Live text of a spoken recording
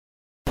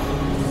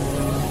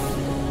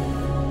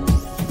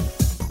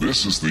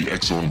This is the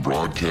X-Zone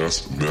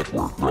Broadcast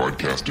Network,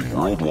 broadcasting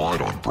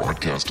worldwide on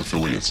broadcast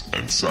affiliates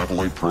and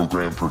satellite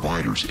program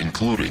providers,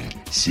 including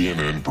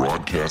CNN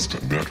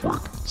Broadcast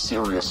Network,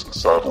 Sirius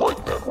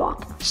Satellite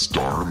Network,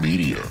 Star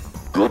Media,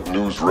 Good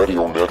News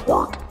Radio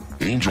Network,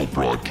 Angel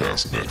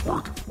Broadcast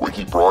Network,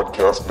 Wiki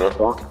Broadcast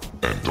Network,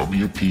 and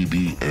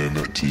WPBN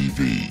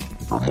TV.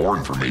 For more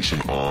information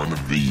on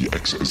the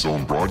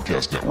X-Zone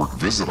Broadcast Network,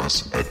 visit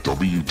us at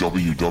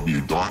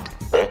www.xzbn.net.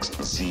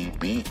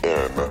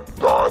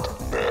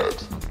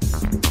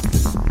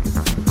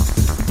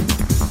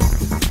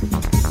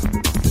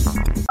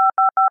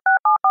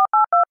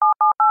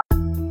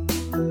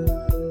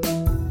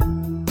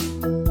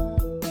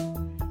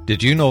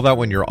 Did you know that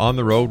when you're on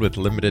the road with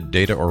limited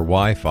data or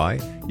Wi-Fi,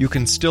 you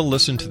can still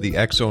listen to the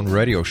X-Zone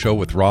Radio Show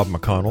with Rob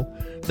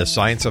McConnell, The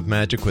Science of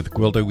Magic with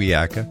Gwilda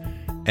Wiyaka,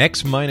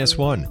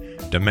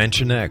 X-1,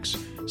 Dimension X,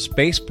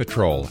 Space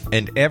Patrol,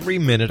 and every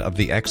minute of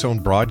the X-Zone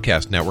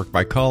Broadcast Network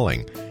by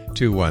calling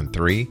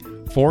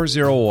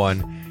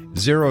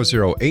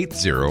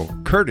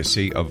 213-401-0080,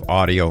 courtesy of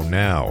Audio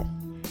Now.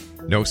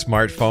 No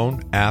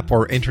smartphone, app,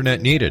 or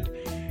internet needed.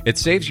 It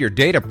saves your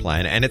data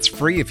plan, and it's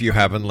free if you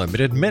have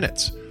unlimited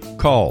minutes.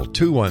 Call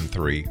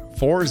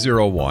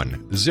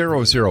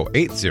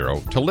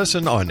 213-401-0080 to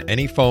listen on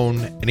any phone,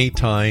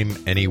 anytime,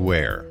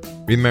 anywhere.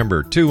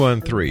 Remember,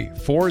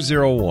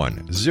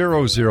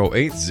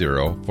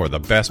 213-401-0080 for the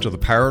best of the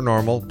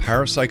paranormal,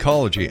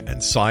 parapsychology, and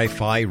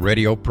sci-fi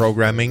radio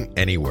programming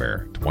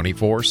anywhere,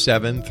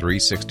 24/7,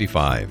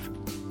 365.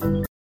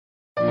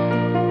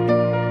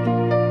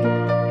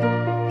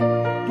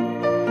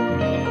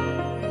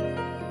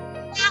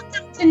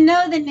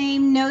 Know the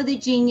name, know the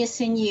genius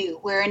in you,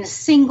 where in a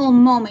single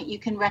moment you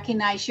can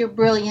recognize your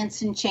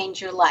brilliance and change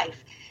your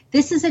life.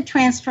 This is a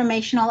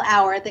transformational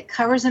hour that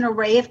covers an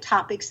array of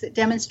topics that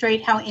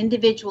demonstrate how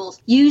individuals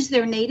use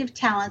their native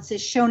talents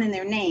as shown in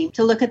their name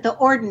to look at the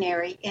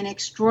ordinary in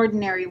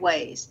extraordinary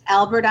ways.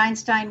 Albert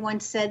Einstein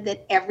once said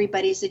that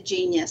everybody's a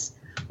genius.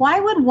 Why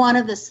would one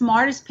of the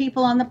smartest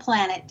people on the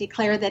planet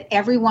declare that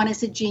everyone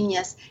is a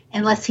genius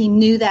unless he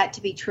knew that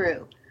to be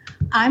true?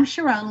 I'm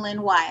Sharon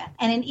Lynn Wyatt,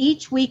 and in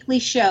each weekly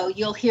show,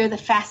 you'll hear the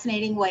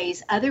fascinating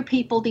ways other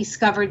people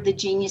discovered the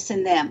genius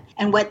in them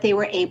and what they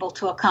were able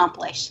to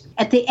accomplish.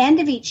 At the end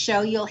of each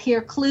show, you'll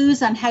hear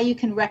clues on how you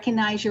can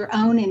recognize your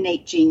own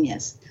innate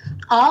genius.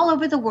 All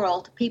over the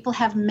world, people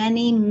have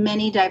many,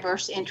 many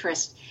diverse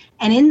interests,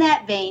 and in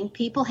that vein,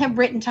 people have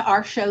written to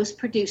our show's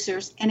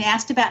producers and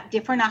asked about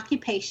different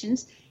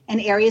occupations and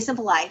areas of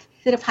life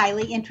that have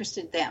highly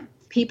interested them.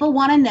 People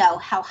want to know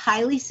how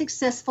highly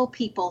successful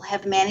people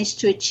have managed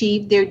to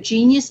achieve their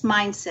genius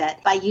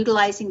mindset by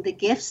utilizing the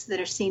gifts that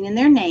are seen in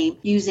their name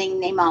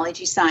using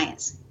namology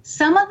science.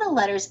 Some of the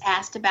letters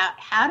asked about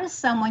how does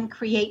someone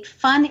create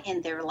fun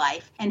in their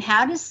life and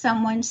how does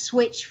someone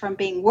switch from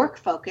being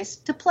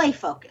work-focused to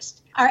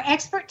play-focused. Our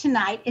expert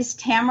tonight is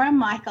Tamara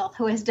Michael,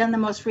 who has done the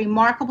most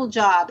remarkable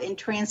job in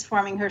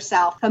transforming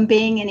herself from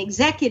being an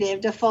executive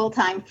to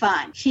full-time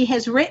fun. She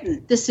has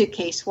written The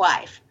Suitcase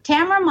Wife.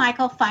 Tamara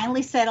Michael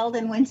finally settled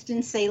in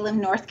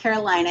Winston-Salem, North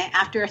Carolina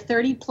after a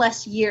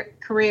 30-plus year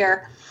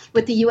career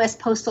with the U.S.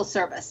 Postal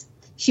Service.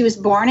 She was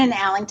born in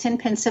Allington,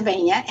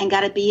 Pennsylvania, and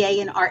got a BA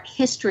in art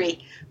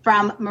history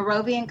from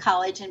Moravian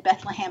College in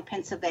Bethlehem,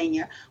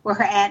 Pennsylvania, where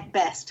her Aunt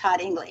Bess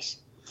taught English.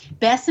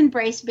 Bess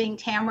embraced being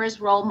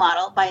Tamara's role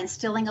model by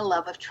instilling a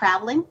love of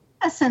traveling,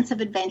 a sense of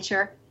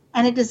adventure,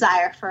 and a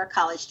desire for a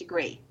college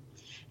degree.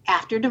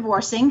 After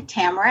divorcing,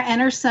 Tamara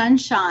and her son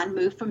Sean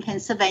moved from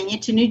Pennsylvania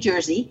to New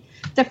Jersey,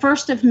 the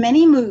first of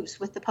many moves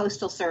with the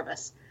Postal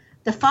Service.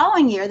 The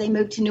following year, they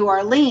moved to New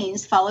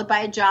Orleans, followed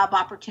by job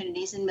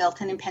opportunities in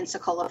Milton and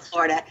Pensacola,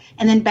 Florida,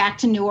 and then back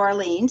to New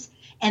Orleans,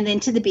 and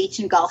then to the beach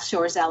in Gulf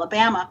Shores,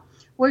 Alabama,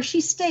 where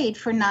she stayed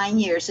for 9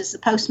 years as the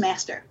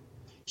postmaster.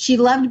 She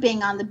loved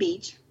being on the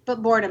beach,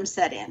 but boredom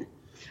set in.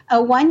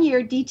 A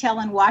one-year detail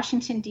in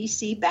Washington,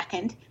 D.C.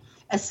 beckoned,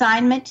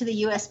 assignment to the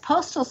U.S.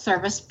 Postal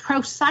Service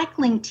Pro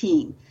Cycling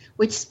Team,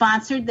 which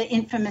sponsored the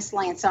infamous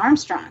Lance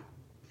Armstrong.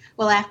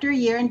 Well, after a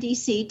year in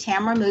D.C.,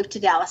 Tamara moved to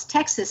Dallas,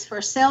 Texas for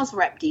a sales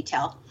rep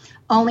detail,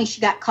 only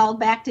she got called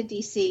back to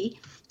D.C.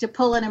 to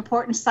pull an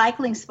important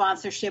cycling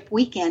sponsorship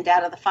weekend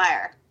out of the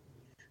fire.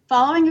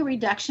 Following a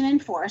reduction in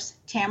force,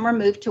 Tamara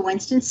moved to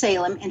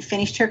Winston-Salem and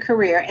finished her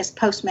career as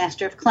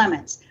postmaster of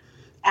Clements.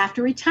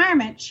 After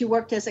retirement, she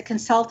worked as a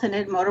consultant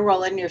at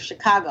Motorola near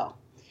Chicago.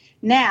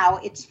 Now,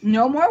 it's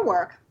no more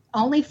work,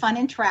 only fun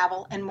and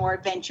travel and more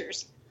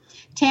adventures.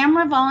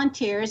 Tamara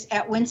volunteers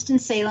at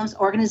Winston-Salem's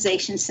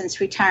organization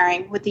since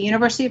retiring, with the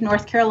University of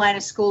North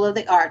Carolina School of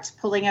the Arts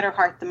pulling at her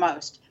heart the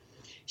most.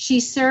 She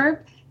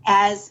served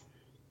as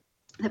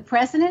the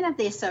president of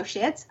the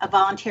Associates, a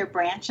volunteer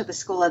branch of the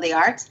School of the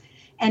Arts,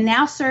 and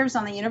now serves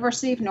on the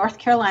University of North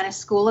Carolina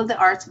School of the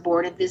Arts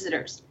Board of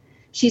Visitors.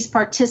 She's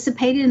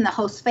participated in the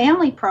host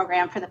family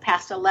program for the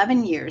past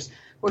 11 years,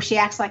 where she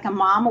acts like a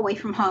mom away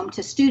from home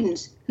to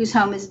students whose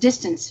home is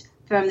distant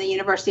from the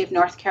University of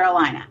North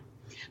Carolina,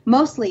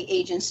 mostly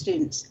Asian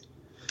students.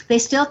 They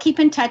still keep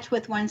in touch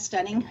with one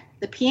studying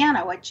the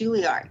piano at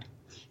Juilliard.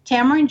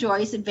 Tamara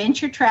enjoys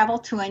adventure travel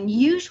to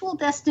unusual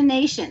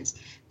destinations,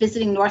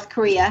 visiting North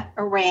Korea,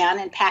 Iran,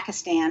 and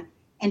Pakistan,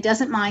 and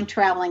doesn't mind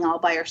traveling all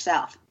by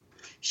herself.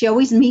 She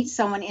always meets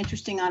someone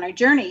interesting on her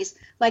journeys,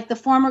 like the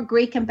former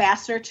Greek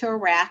ambassador to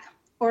Iraq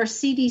or a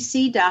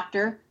CDC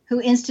doctor who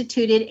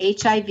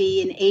instituted HIV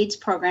and AIDS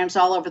programs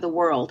all over the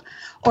world,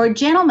 or a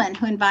gentleman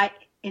who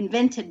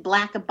invented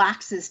black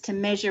boxes to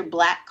measure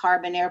black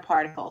carbon air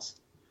particles.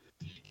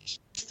 She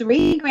has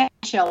 3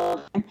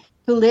 grandchildren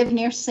who live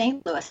near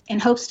St. Louis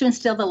and hopes to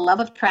instill the love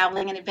of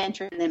traveling and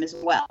adventure in them as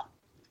well.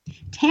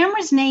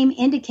 Tamara's name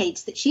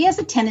indicates that she has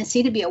a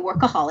tendency to be a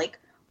workaholic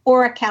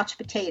or a couch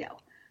potato,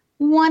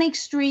 one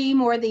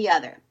extreme or the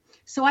other.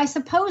 So I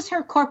suppose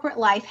her corporate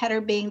life had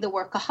her being the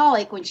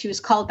workaholic when she was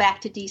called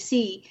back to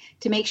D.C.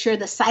 to make sure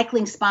the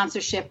cycling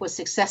sponsorship was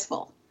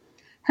successful.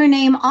 Her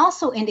name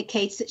also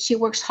indicates that she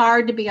works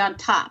hard to be on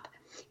top,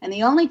 and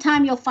the only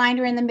time you'll find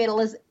her in the middle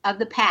of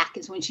the pack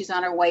is when she's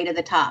on her way to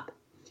the top.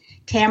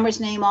 Tamara's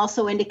name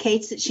also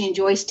indicates that she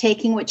enjoys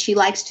taking what she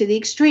likes to the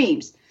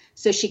extremes,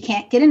 so she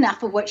can't get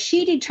enough of what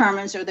she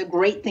determines are the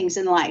great things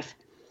in life.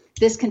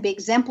 This can be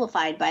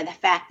exemplified by the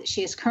fact that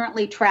she has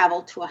currently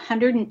traveled to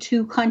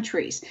 102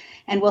 countries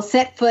and will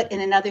set foot in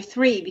another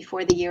 3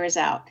 before the year is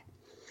out.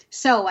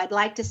 So I'd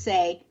like to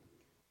say,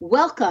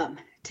 welcome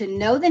to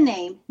Know the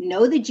Name,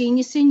 Know the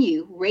Genius in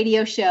You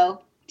radio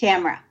show.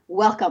 Tamara,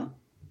 welcome.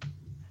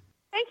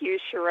 Thank you,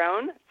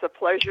 Sharon. It's a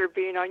pleasure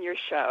being on your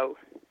show.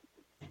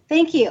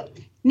 Thank you.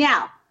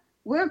 Now,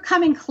 we're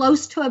coming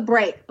close to a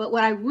break, but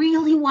what I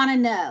really want to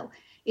know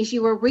is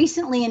you were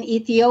recently in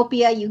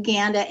Ethiopia,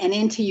 Uganda, and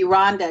into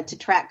Uganda to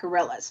track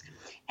gorillas.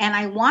 And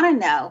I want to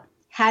know,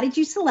 how did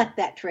you select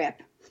that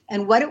trip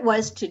and what it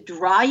was to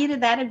draw you to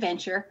that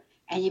adventure?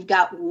 And you've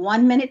got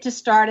 1 minute to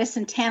start us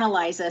and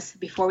tantalize us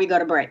before we go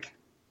to break.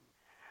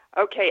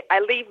 Okay,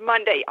 I leave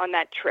Monday on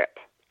that trip.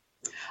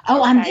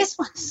 Oh, okay. On this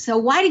one. So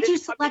why did you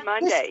select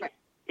Monday? This trip?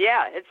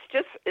 Yeah,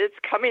 it's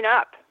coming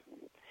up.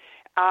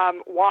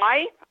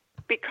 Why?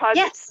 Because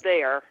It's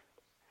there.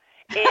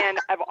 And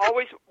I've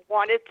always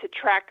wanted to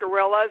track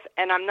gorillas,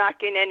 and I'm not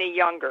getting any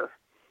younger.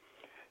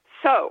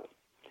 So,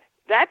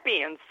 that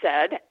being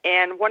said,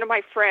 and one of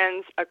my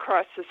friends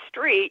across the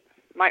street,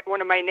 one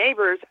of my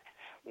neighbors,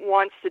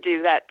 wants to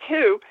do that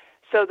too.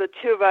 So the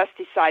 2 of us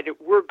decided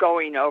we're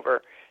going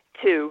over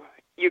to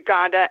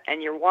Uganda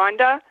and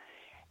Rwanda.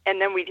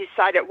 And then we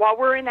decided while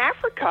we're in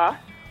Africa,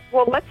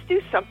 well, let's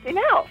do something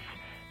else.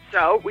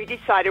 So we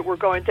decided we're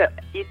going to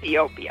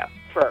Ethiopia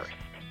first.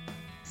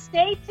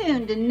 Stay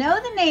tuned to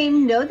Know the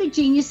Name, Know the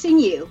Genius in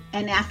You.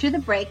 And after the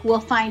break, we'll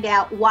find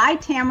out why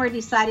Tamara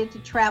decided to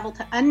travel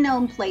to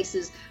unknown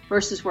places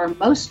versus where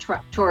most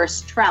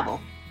tourists travel.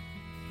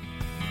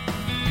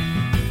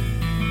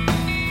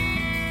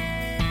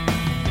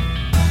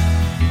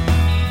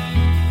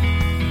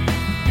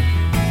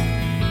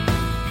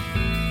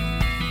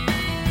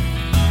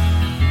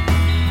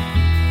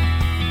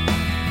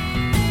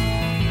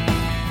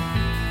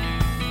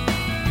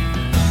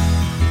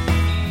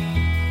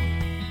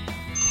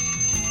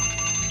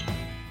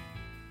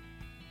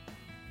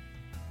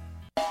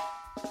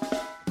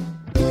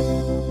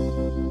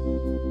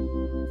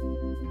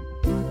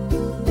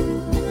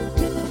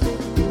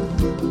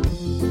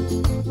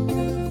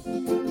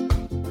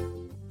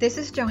 This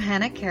is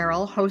Johanna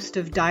Carroll, host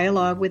of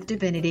Dialogue with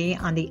Divinity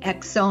on the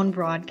X-Zone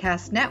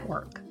Broadcast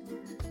Network.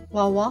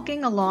 While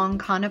walking along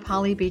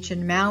Kanapali Beach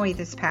in Maui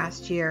this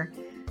past year,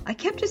 I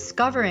kept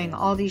discovering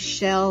all these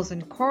shells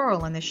and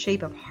coral in the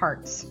shape of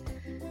hearts.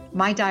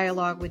 My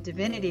dialogue with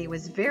Divinity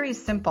was very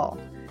simple.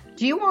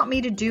 Do you want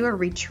me to do a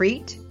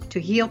retreat to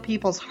heal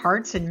people's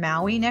hearts in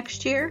Maui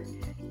next year?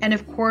 And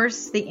of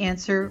course, the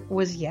answer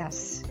was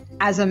yes.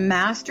 As a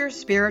master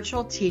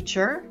spiritual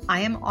teacher, I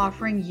am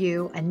offering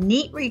you a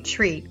neat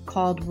retreat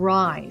called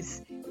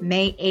Rise,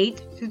 May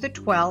 8th through the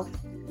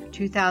 12th,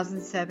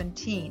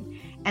 2017,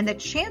 and the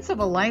chance of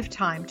a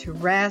lifetime to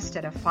rest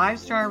at a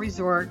 5-star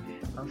resort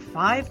for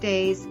 5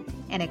 days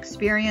and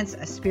experience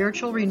a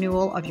spiritual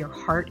renewal of your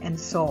heart and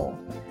soul.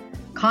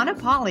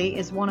 Kanapali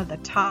is one of the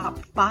top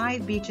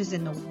 5 beaches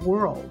in the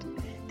world.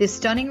 This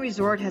stunning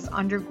resort has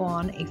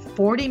undergone a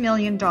 $40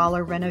 million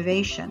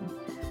renovation.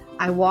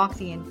 I walked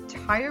the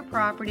entire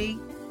property,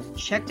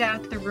 checked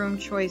out the room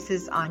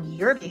choices on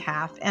your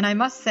behalf, and I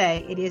must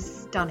say it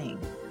is stunning.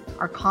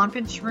 Our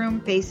conference room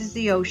faces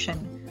the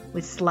ocean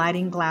with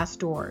sliding glass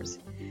doors.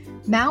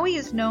 Maui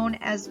is known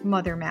as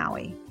Mother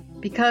Maui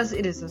because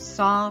it is a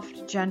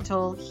soft,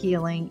 gentle,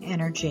 healing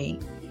energy.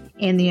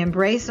 In the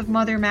embrace of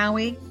Mother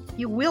Maui,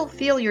 you will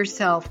feel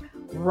yourself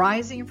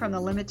rising from the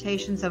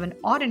limitations of an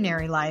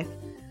ordinary life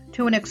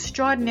to an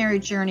extraordinary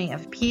journey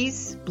of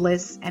peace,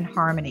 bliss, and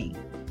harmony.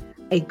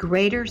 A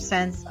greater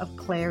sense of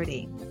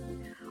clarity.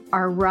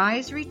 Our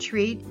Rise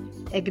retreat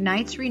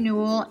ignites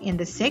renewal in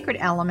the sacred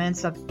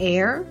elements of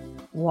air,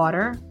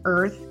 water,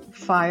 earth,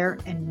 fire,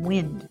 and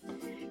wind.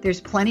 There's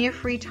plenty of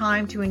free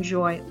time to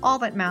enjoy all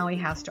that Maui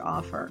has to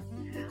offer.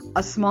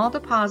 A small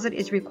deposit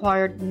is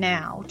required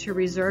now to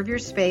reserve your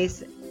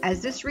space,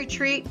 as this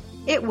retreat,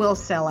 it will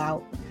sell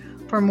out.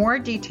 For more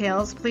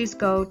details, please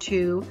go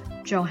to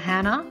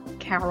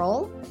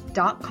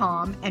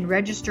johannacarroll.com and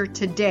register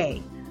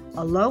today.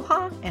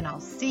 Aloha, and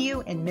I'll see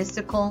you in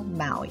mystical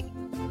Maui.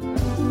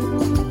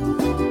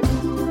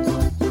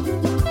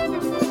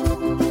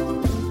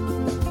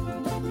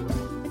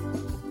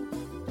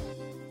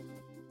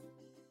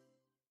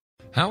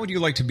 How would you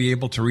like to be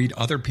able to read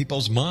other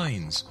people's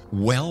minds?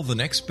 Well, the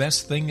next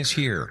best thing is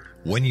here.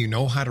 When you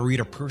know how to read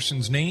a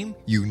person's name,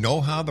 you know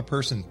how the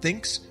person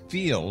thinks,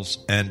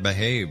 feels, and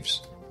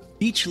behaves.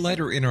 Each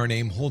letter in our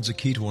name holds a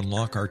key to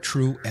unlock our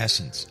true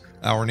essence.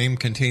 Our name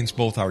contains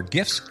both our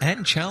gifts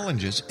and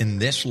challenges in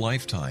this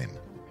lifetime.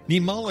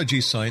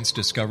 Mnemology science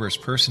discovers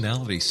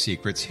personality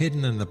secrets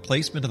hidden in the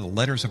placement of the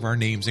letters of our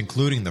names,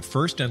 including the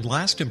first and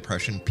last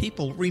impression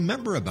people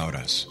remember about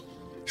us.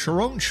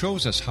 Sharon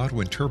shows us how to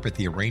interpret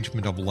the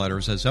arrangement of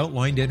letters as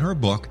outlined in her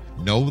book,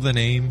 Know the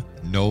Name,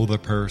 Know the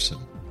Person.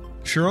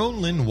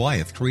 Sharon Lynn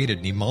Wyeth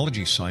created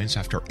mnemology science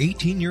after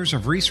 18 years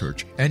of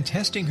research and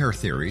testing her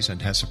theories,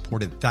 and has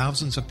supported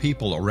thousands of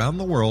people around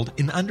the world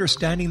in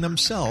understanding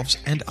themselves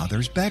and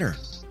others better.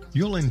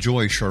 You'll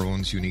enjoy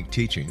Sharon's unique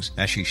teachings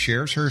as she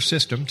shares her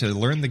system to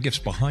learn the gifts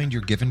behind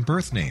your given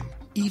birth name.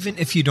 Even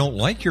if you don't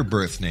like your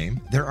birth name,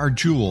 there are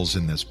jewels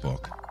in this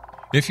book.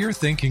 If you're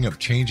thinking of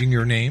changing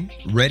your name,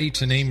 ready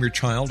to name your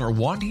child, or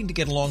wanting to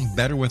get along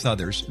better with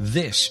others,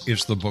 this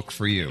is the book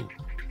for you.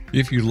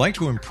 If you'd like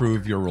to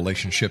improve your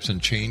relationships and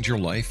change your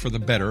life for the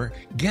better,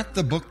 get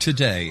the book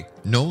today,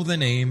 Know the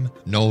Name,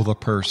 Know the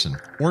Person,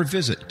 or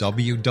visit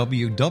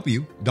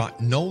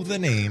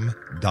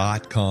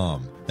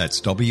www.knowthename.com. That's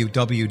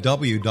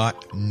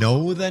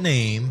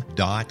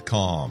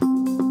www.knowthename.com.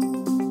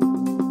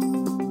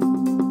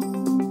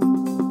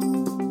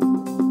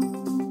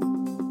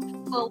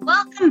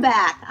 Welcome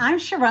back. I'm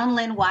Sharon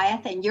Lynn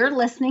Wyeth, and you're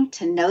listening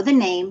to Know the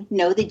Name,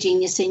 Know the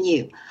Genius in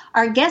You.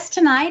 Our guest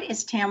tonight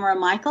is Tamara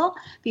Michael.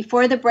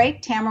 Before the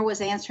break, Tamara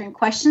was answering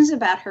questions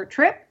about her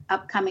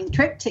upcoming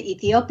trip to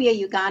Ethiopia,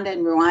 Uganda,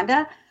 and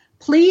Rwanda.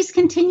 Please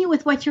continue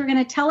with what you're going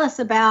to tell us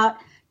about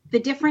the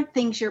different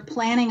things you're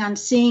planning on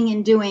seeing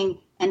and doing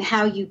and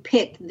how you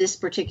picked this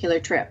particular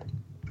trip.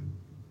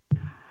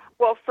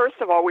 Well, first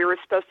of all, we were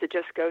supposed to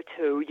just go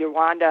to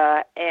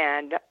Rwanda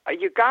and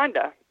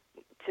Uganda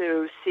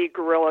to see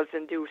gorillas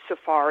and do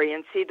safari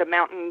and see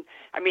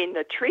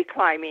the tree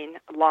climbing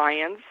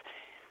lions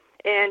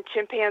and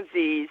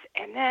chimpanzees.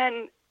 And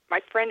then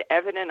my friend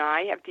Evan and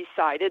I have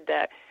decided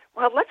that,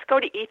 well, let's go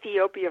to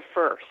Ethiopia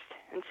first.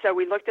 And so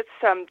we looked at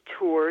some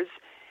tours,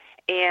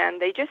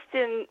 and they just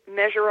didn't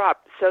measure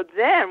up. So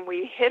then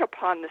we hit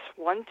upon this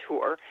one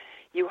tour.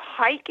 You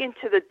hike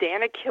into the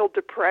Danakil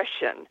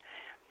Depression,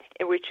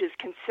 which is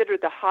considered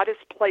the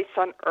hottest place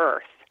on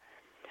Earth.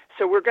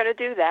 So we're going to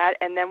do that,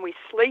 and then we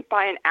sleep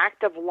by an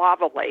active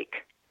lava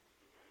lake.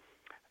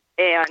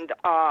 And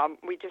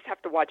we just have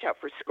to watch out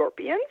for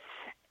scorpions,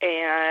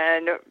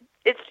 and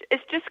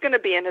it's just going to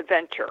be an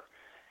adventure.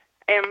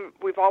 And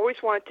we've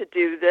always wanted to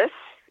do this,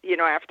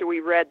 after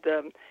we read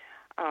the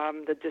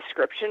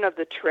description of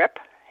the trip,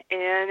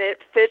 and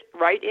it fit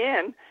right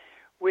in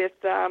with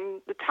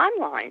the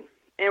timeline.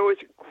 And it was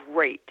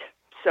great.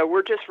 So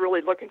we're just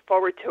really looking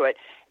forward to it.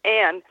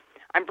 And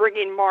I'm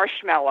bringing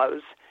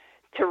marshmallows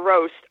to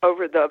roast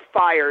over the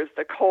fires,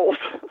 the coals,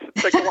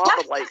 the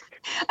lava lake.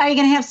 Are you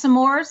going to have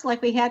s'mores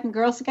like we had in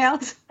Girl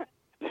Scouts?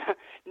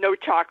 No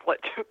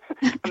chocolate.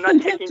 I'm not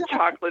taking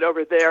chocolate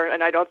over there,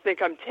 and I don't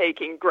think I'm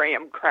taking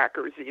graham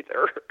crackers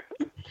either.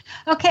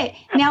 Okay.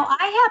 Now,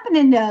 I happen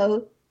to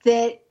know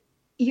that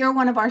you're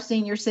one of our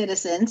senior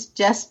citizens,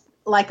 just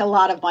like a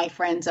lot of my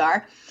friends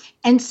are.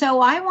 And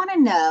so I want to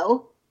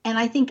know, and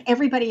I think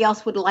everybody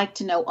else would like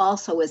to know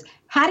also, is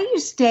how do you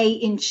stay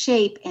in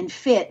shape and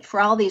fit for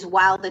all these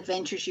wild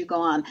adventures you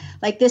go on?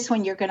 Like this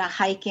one, you're going to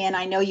hike in.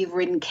 I know you've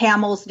ridden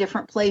camels,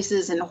 different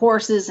places, and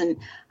horses, and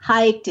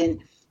hiked.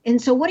 And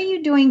so what are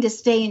you doing to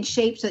stay in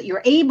shape so that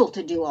you're able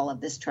to do all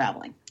of this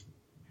traveling?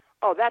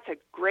 Oh, that's a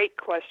great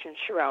question,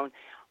 Sharon.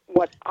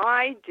 What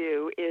I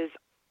do is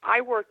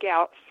I work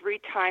out 3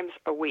 times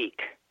a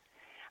week.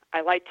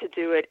 I like to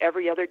do it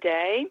every other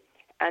day,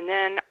 and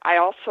then I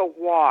also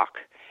walk.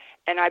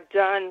 And I've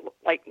done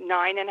like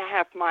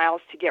 9.5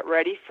 miles to get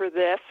ready for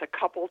this a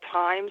couple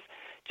times,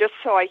 just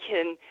so I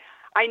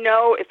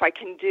know if I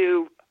can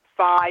do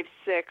 5,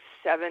 6,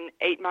 7,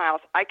 8 miles,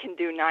 I can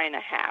do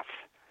 9.5.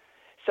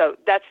 So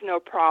that's no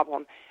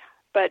problem.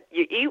 But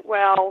you eat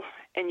well,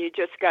 and you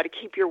just got to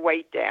keep your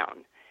weight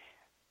down.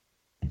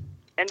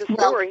 End of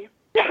story.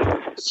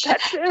 That's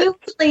it. You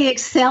really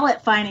excel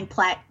at finding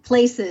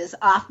places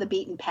off the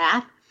beaten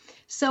path.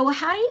 So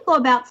how do you go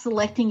about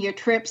selecting your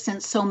trips,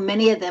 since so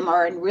many of them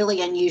are in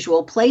really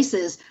unusual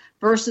places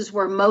versus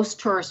where most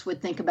tourists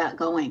would think about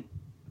going?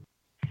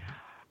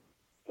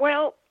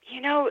 Well,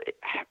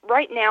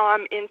 right now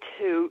I'm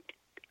into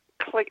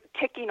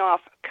ticking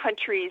off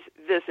countries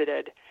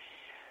visited.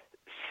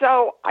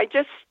 So I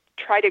just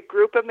try to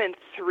group them in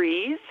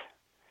 3s.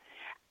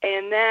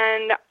 And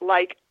then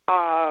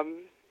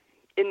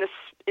in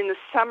the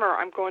summer,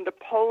 I'm going to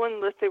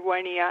Poland,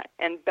 Lithuania,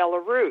 and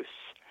Belarus.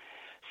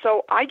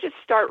 So I just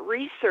start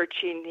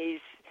researching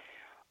these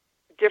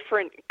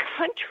different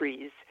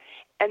countries.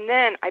 And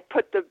then I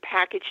put the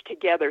package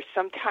together,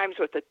 sometimes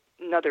with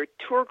another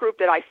tour group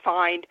that I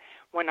find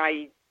when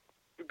I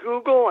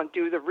Google and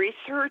do the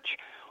research,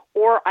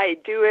 or I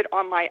do it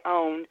on my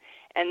own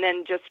and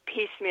then just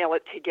piecemeal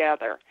it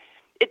together.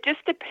 It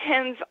just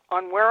depends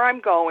on where I'm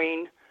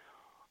going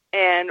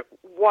and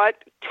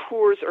what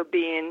tours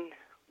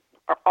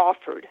are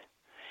offered.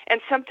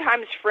 And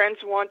sometimes friends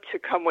want to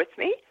come with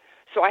me,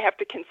 so I have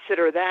to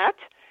consider that.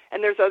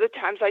 And there's other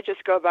times I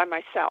just go by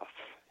myself.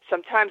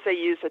 Sometimes I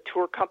use a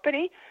tour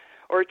company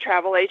or a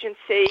travel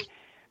agency,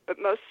 but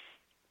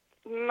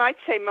I'd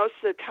say most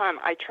of the time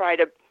I try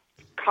to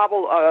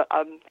cobble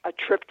a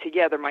trip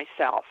together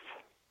myself.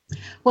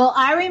 Well,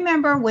 I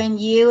remember when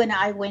you and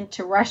I went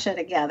to Russia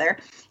together,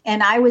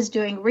 and I was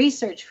doing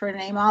research for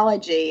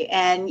namology,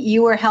 and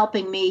you were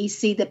helping me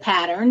see the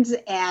patterns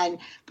and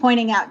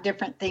pointing out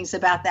different things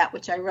about that,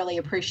 which I really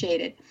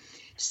appreciated.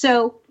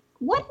 So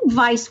what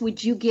advice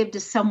would you give to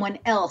someone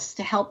else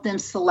to help them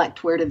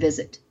select where to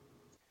visit?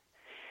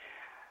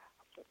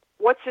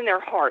 What's in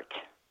their heart?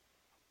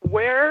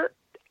 Where,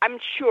 I'm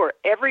sure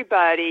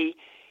everybody,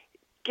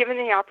 given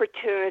the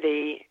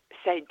opportunity,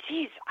 say,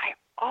 geez, I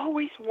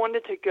always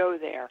wanted to go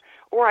there,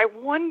 or I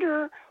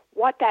wonder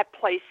what that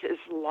place is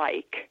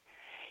like.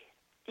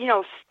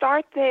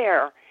 Start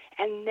there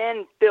and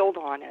then build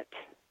on it.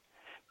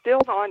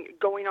 Build on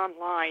going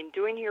online,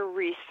 doing your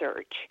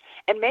research,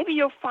 and maybe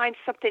you'll find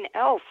something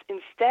else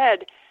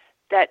instead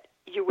that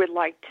you would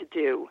like to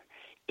do.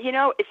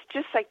 It's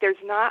just like there's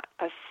not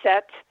a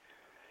set,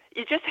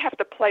 you just have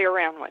to play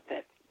around with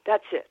it.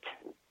 That's it.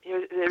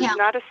 There's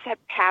not a set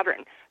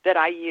pattern that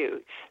I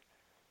use.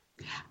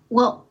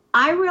 Well,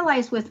 I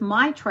realize with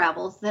my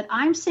travels that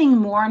I'm seeing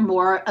more and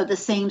more of the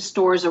same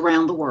stores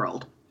around the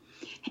world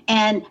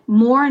and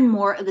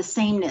more of the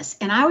sameness.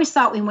 And I always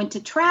thought we went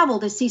to travel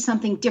to see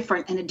something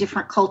different in a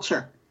different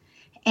culture.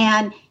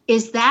 And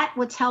is that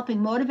what's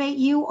helping motivate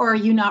you, or are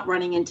you not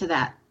running into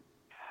that?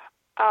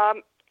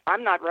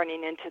 I'm not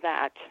running into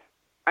that.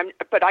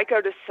 But I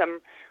go to some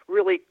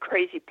really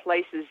crazy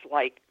places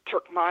like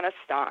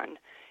Turkmenistan,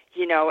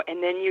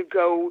 and then you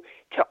go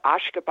to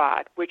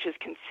Ashgabat, which is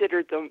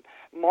considered the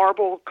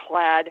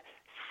marble-clad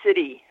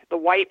city, the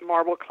white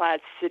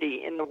marble-clad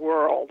city in the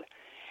world.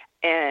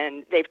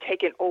 And they've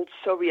taken old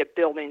Soviet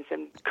buildings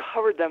and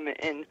covered them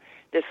in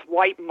this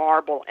white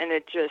marble, and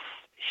it just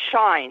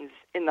shines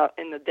in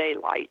the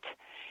daylight.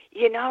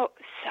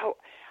 So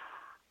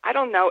I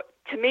don't know.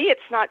 To me,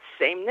 it's not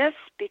sameness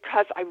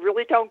because I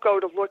really don't go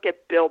to look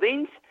at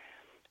buildings.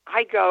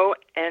 I go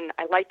and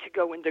I like to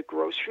go into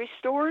grocery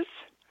stores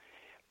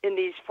in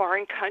these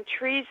foreign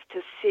countries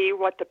to see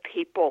what the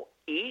people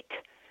eat,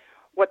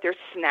 what their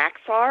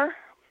snacks are.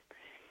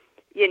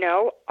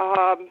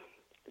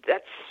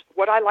 That's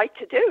what I like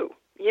to do,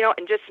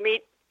 and just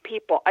meet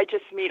people. I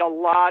just meet a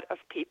lot of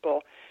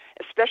people,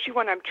 especially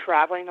when I'm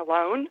traveling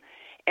alone.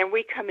 And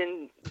we come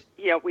in,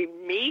 we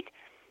meet,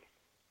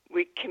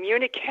 we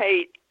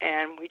communicate,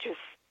 and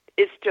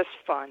it's just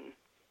fun.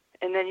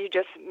 And then you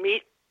just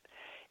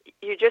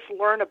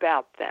learn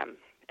about them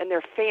and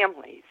their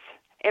families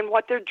and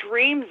what their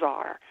dreams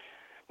are,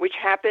 which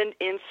happened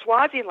in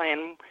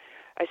Swaziland.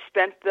 I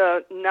spent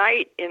the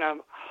night in a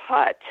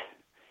hut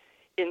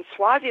in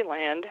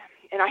Swaziland,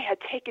 and I had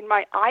taken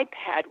my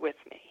iPad with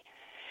me.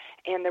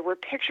 And there were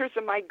pictures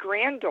of my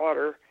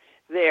granddaughter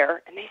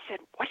there, and they said,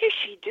 "What is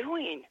she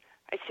doing?"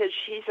 I said,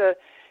 she's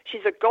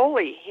a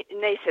goalie.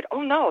 And they said,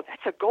 "Oh, no,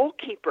 that's a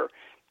goalkeeper.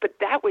 But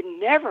that would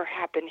never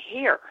happen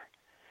here."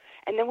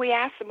 And then we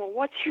asked them, "Well,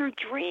 what's your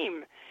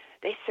dream?"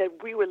 They said,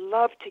 "We would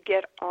love to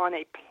get on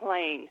a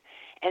plane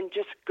and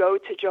just go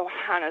to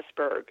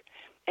Johannesburg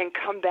and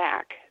come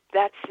back."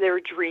 That's their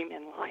dream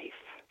in life.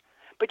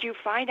 But you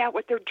find out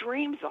what their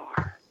dreams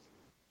are.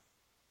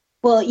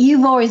 Well,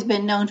 you've always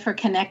been known for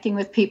connecting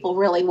with people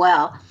really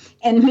well.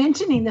 And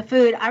mentioning the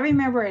food, I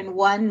remember in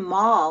one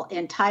mall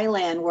in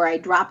Thailand where I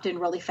dropped in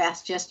really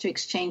fast just to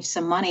exchange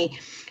some money.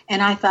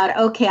 And I thought,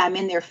 okay, I'm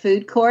in their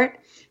food court.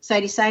 So I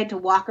decided to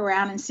walk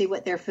around and see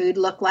what their food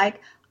looked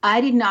like.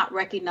 I did not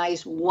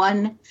recognize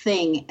one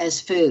thing as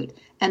food.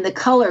 And the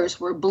colors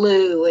were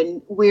blue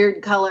and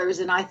weird colors.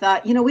 And I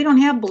thought, we don't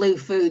have blue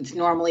foods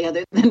normally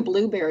other than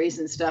blueberries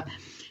and stuff.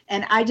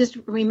 And I just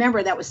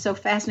remember that was so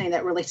fascinating.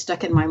 That really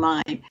stuck in my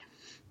mind.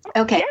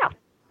 Okay. Yeah.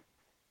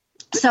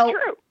 It's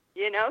true.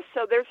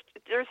 So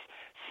there's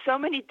so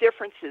many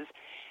differences,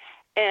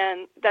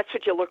 and that's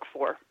what you look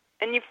for,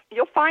 and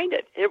you'll find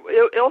it.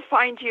 It'll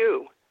find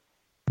you.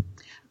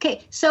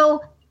 Okay.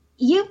 So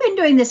you've been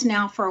doing this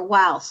now for a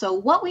while. So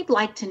what we'd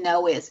like to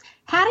know is,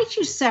 how did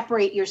you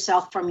separate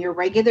yourself from your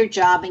regular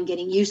job and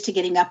getting used to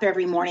getting up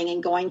every morning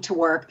and going to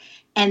work,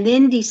 and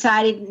then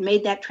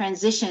made that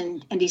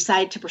transition and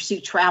decided to pursue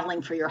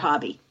traveling for your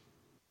hobby?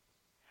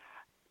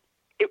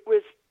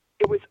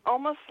 It was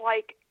almost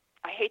like,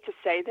 I hate to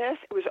say this,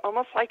 it was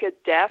almost like a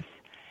death,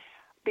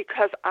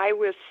 because I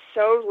was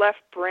so left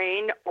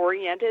brain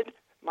oriented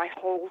my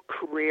whole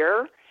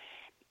career.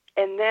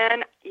 And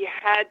then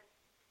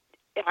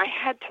I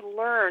had to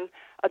learn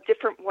a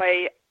different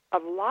way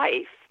of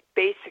life.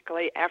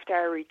 basically after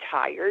I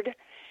retired.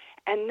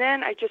 And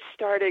then I just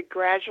started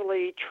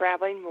gradually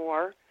traveling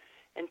more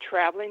and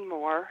traveling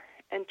more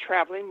and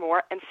traveling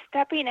more and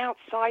stepping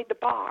outside the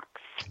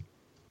box.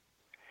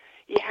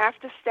 You have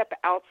to step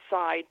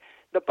outside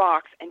the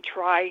box and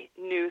try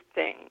new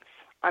things.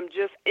 And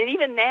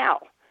even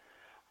now,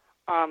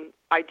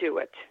 I do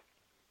it.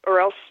 Or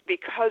else,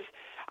 because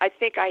I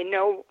think I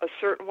know a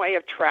certain way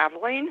of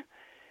traveling,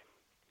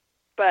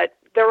 but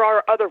there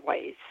are other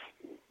ways,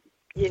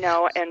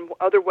 and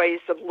other ways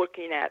of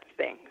looking at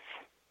things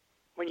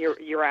when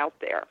you're out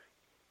there.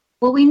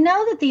 Well, we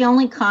know that the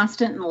only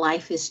constant in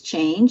life is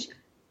change,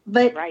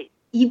 but right.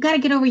 You've got to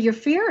get over your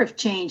fear of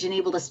change and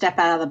able to step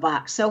out of the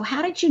box. So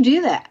how did you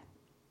do that?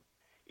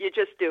 You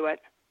just do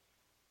it.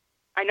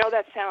 I know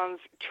that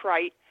sounds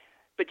trite,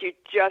 but you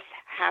just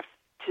have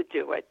to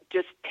do it.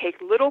 Just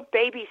take little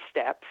baby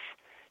steps.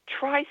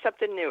 Try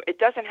something new. It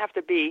doesn't have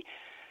to be,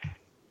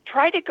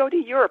 try to go to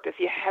Europe if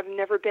you have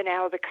never been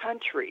out of the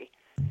country,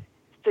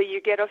 so you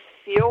get a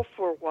feel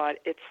for what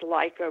it's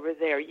like over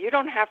there. You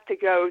don't have to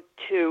go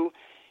to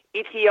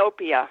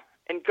Ethiopia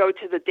and go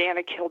to the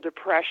Danakil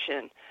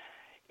Depression.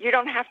 You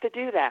don't have to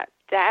do that.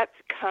 That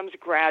comes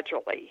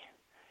gradually,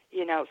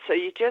 so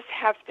you just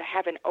have to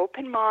have an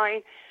open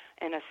mind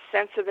and a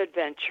sense of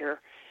adventure,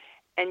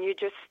 and you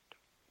just,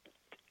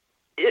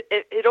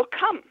 it'll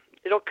come.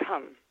 It'll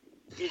come.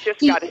 You just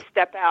got to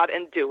step out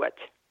and do it.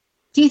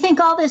 Do you think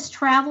all this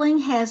traveling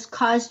has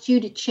caused you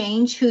to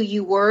change who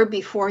you were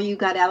before you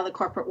got out of the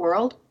corporate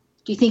world?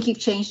 Do you think you've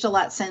changed a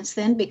lot since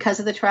then because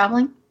of the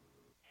traveling?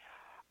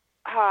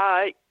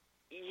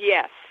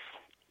 Yes.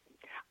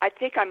 I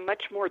think I'm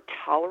much more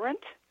tolerant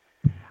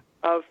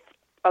of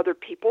other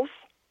people's.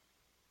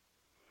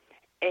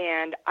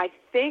 And I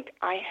think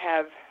I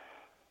have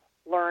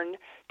learned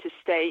to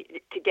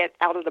get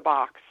out of the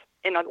box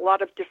in a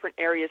lot of different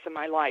areas of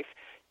my life.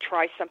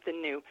 Try something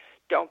new.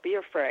 Don't be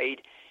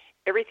afraid.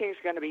 Everything's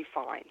going to be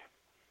fine.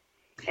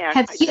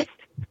 And just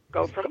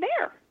go from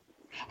there.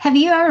 Have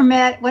you ever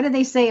met, what do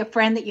they say, a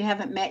friend that you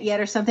haven't met yet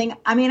or something?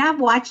 I mean,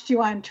 I've watched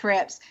you on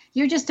trips.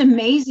 You're just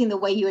amazing the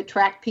way you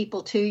attract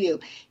people to you.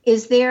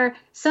 Is there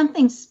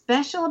something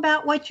special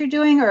about what you're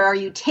doing, or are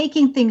you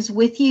taking things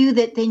with you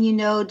that then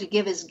to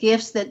give as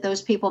gifts that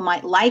those people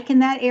might like in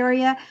that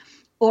area?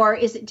 Or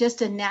is it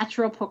just a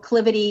natural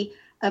proclivity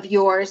of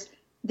yours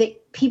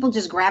that people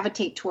just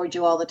gravitate towards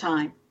you all the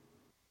time?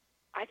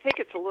 I think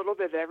it's a little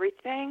bit of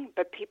everything,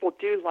 but people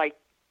do like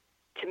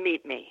to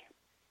meet me.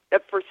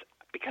 At first,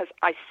 because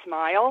I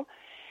smile,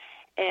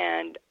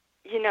 and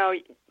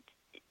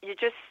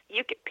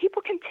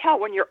people can tell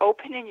when you're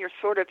open and you're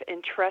sort of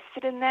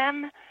interested in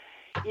them.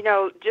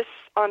 Just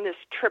on this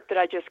trip that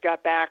I just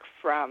got back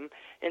from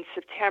in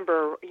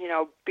September,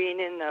 being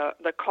in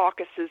the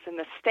Caucasus and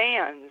the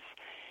stands,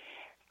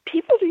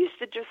 people used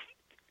to just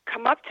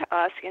come up to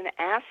us and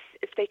ask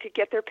if they could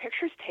get their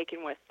pictures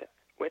taken with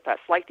us,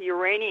 like the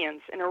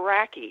Iranians and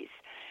Iraqis,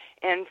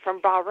 and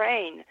from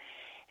Bahrain.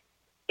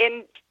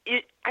 And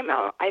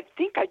I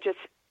think I just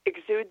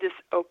exude this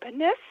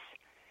openness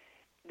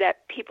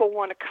that people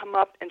want to come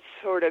up and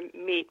sort of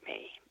meet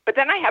me. But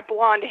then I have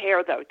blonde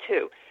hair, though,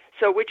 too,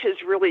 so which is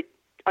really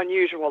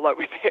unusual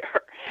over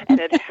there. And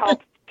it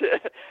helps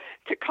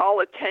to call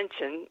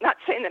attention. Not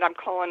saying that I'm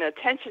calling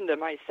attention to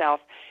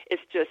myself.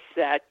 It's just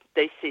that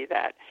they see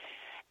that.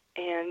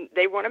 And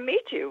they want to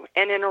meet you.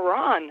 And in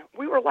Iran,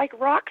 we were like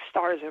rock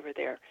stars over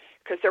there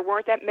because there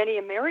weren't that many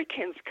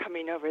Americans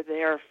coming over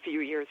there a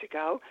few years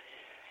ago.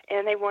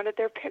 And they wanted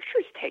their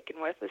pictures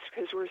taken with us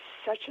because we're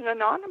such an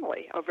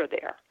anomaly over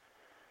there.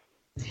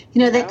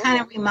 That kind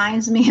of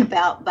reminds me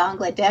about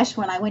Bangladesh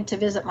when I went to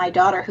visit my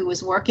daughter who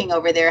was working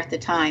over there at the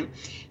time.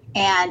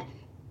 And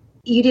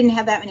you didn't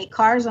have that many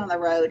cars on the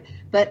road,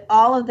 but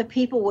all of the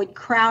people would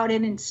crowd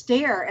in and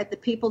stare at the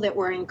people that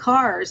were in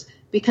cars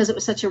because it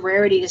was such a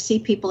rarity to see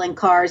people in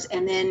cars.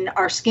 And then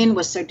our skin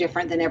was so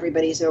different than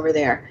everybody's over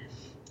there.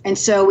 And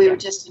so we were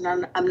just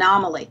an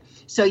anomaly.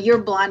 So your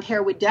blonde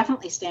hair would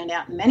definitely stand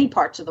out in many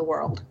parts of the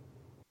world.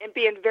 And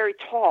being very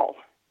tall.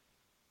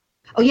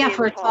 Oh, yeah,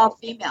 for a tall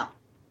female.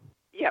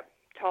 Yep,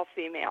 tall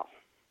female.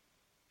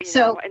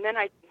 And then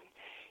I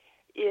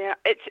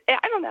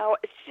don't know,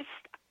 it's just,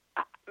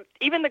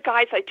 even the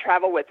guys I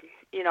travel with,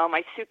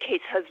 my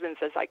suitcase husbands,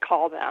 as I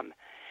call them,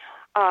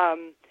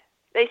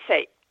 they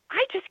say,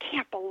 I just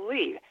can't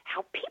believe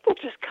how people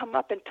just come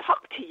up and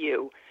talk to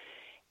you.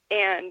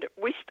 And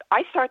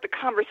I start the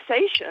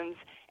conversations,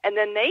 and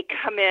then they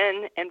come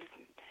in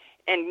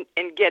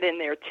and get in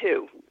there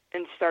too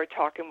and start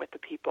talking with the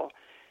people.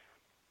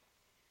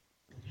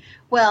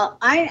 Well,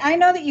 I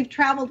know that you've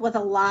traveled with a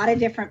lot of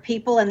different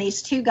people, and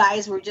these two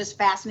guys were just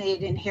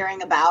fascinated in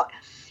hearing about.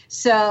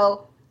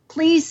 So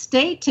please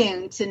stay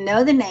tuned to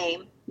Know the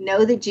Name,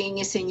 Know the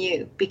Genius in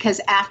You, because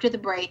after the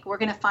break, we're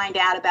going to find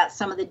out about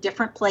some of the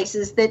different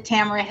places that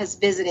Tamara has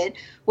visited,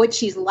 what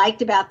she's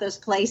liked about those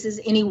places,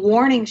 any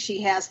warnings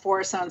she has for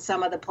us on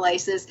some of the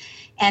places,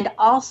 and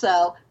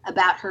also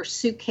about her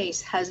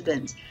suitcase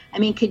husbands. I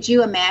mean, could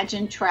you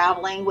imagine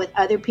traveling with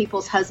other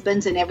people's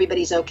husbands and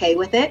everybody's okay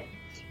with it?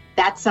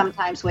 That's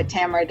sometimes what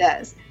Tamara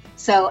does.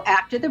 So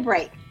after the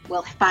break,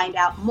 we'll find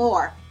out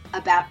more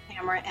about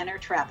Tamara and her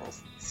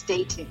travels.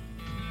 Stay tuned.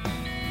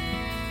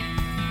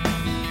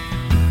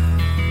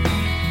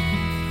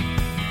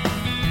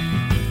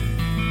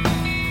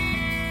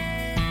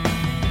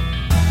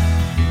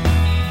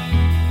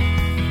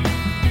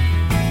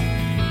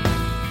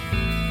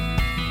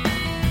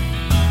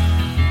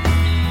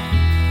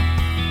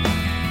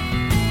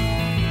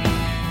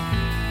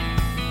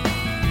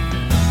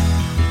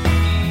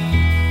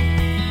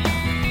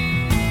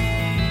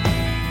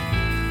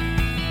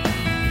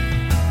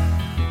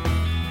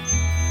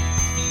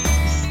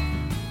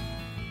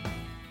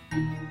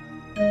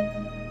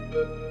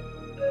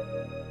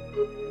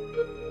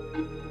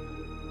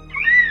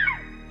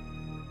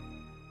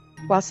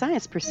 While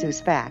science pursues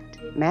fact,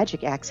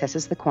 magic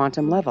accesses the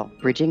quantum level,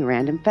 bridging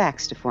random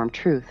facts to form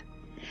truth.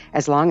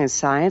 As long as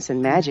science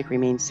and magic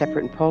remain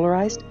separate and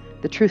polarized,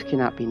 the truth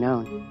cannot be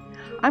known.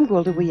 I'm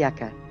Gwilda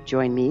Wiyaka.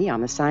 Join me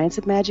on the Science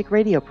of Magic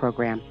radio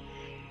program,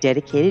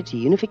 dedicated to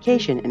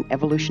unification and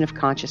evolution of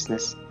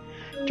consciousness.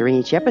 During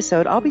each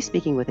episode, I'll be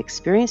speaking with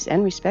experienced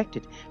and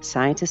respected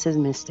scientists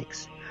and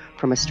mystics.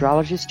 From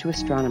astrologers to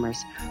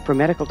astronomers, from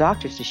medical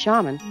doctors to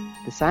shaman,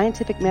 the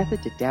scientific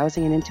method to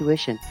dowsing and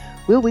intuition,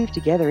 we'll weave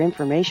together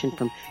information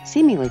from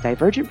seemingly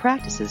divergent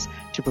practices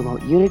to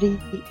promote unity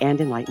and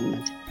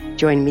enlightenment.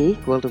 Join me,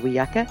 Gwilda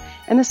Wiyaka,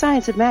 and the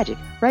Science of Magic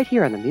right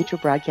here on the Mutual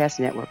Broadcast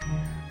Network.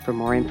 For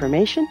more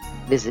information,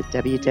 visit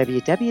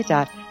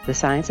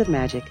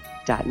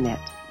www.thescienceofmagic.net.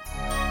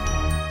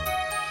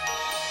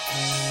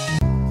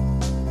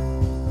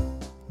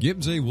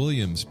 Gibbs A.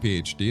 Williams,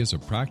 Ph.D., is a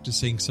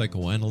practicing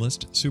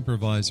psychoanalyst,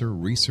 supervisor,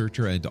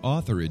 researcher, and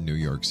author in New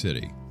York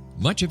City.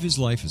 Much of his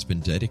life has been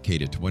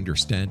dedicated to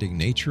understanding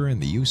nature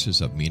and the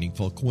uses of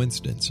meaningful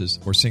coincidences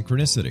or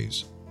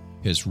synchronicities.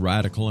 His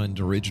radical and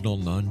original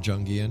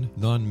non-Jungian,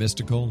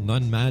 non-mystical,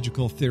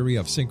 non-magical theory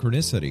of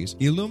synchronicities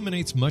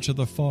illuminates much of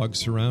the fog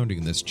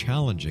surrounding this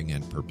challenging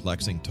and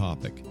perplexing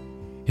topic.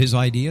 His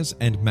ideas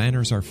and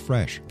manners are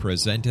fresh,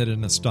 presented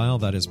in a style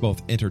that is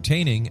both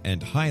entertaining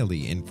and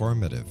highly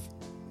informative.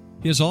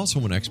 He is also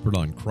an expert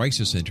on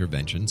crisis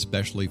intervention,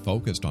 specially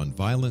focused on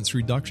violence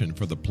reduction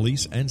for the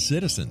police and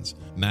citizens,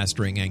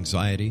 mastering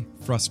anxiety,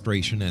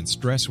 frustration, and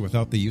stress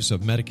without the use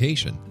of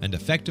medication, and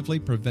effectively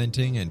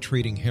preventing and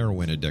treating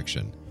heroin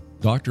addiction.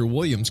 Dr.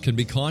 Williams can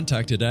be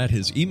contacted at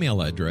his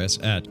email address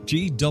at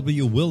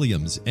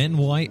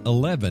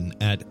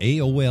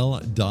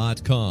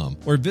gwwilliamsny11@aol.com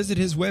or visit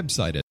his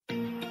website at...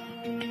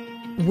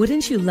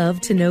 Wouldn't you love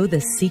to know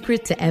the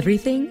secret to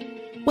everything?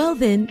 Well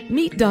then,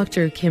 meet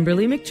Dr.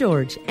 Kimberly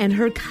McGeorge and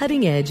her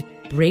cutting-edge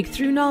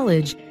breakthrough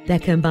knowledge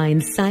that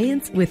combines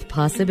science with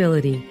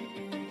possibility.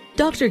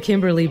 Dr.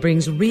 Kimberly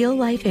brings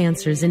real-life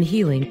answers and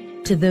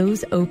healing to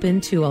those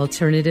open to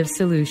alternative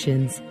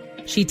solutions.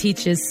 She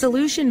teaches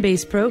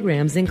solution-based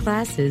programs and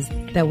classes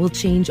that will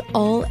change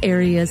all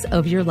areas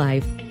of your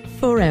life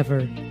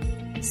forever.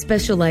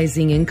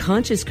 Specializing in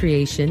conscious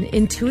creation,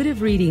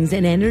 intuitive readings,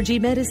 and energy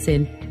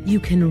medicine,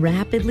 you can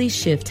rapidly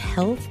shift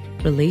health,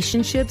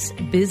 relationships,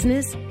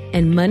 business,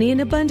 and money and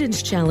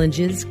abundance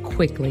challenges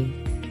quickly.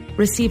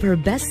 Receive her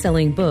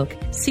best-selling book,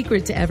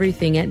 Secret to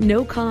Everything, at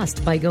no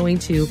cost by going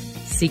to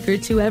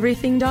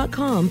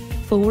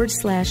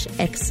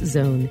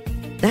secrettoeverything.com/X-Zone.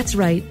 That's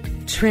right,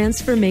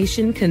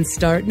 transformation can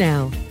start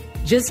now.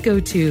 Just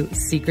go to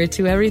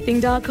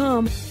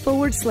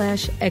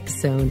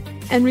secrettoeverything.com/X-Zone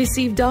and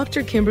receive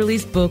Dr.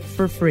 Kimberly's book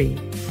for free.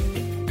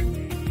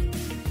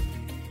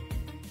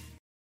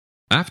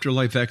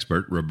 Afterlife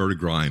expert Roberta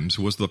Grimes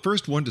was the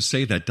first one to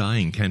say that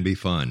dying can be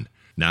fun.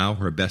 Now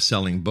her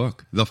best-selling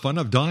book, The Fun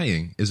of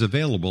Dying, is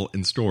available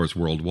in stores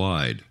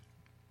worldwide.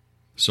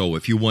 So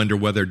if you wonder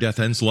whether death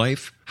ends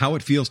life, how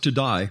it feels to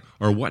die,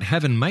 or what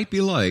heaven might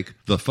be like,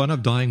 The Fun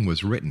of Dying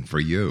was written for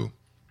you.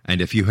 And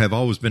if you have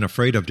always been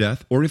afraid of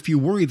death, or if you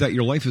worry that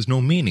your life has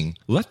no meaning,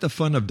 let The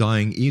Fun of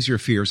Dying ease your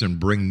fears and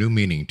bring new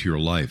meaning to your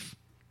life.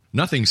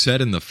 Nothing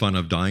said in The Fun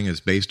of Dying is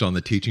based on the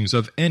teachings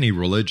of any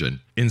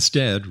religion.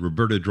 Instead,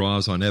 Roberta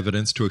draws on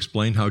evidence to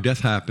explain how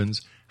death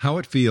happens, how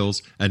it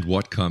feels, and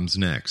what comes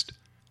next.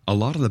 A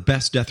lot of the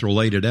best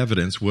death-related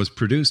evidence was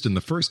produced in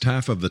the first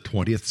half of the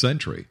 20th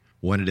century.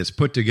 When it is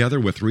put together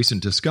with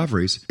recent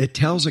discoveries, it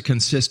tells a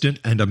consistent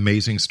and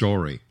amazing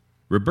story.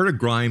 Roberta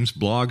Grimes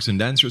blogs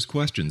and answers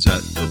questions at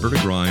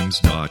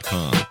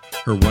robertagrimes.com.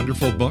 Her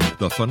wonderful book,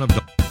 The Fun of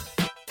Dying.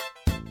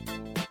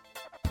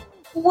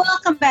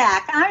 Welcome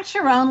back. I'm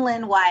Sharon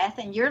Lynn Wyeth,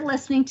 and you're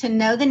listening to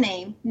Know the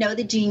Name, Know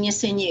the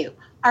Genius in You.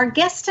 Our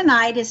guest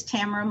tonight is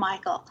Tamara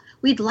Michael.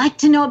 We'd like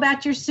to know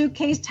about your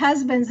suitcased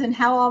husbands and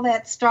how all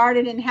that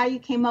started and how you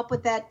came up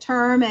with that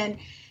term. And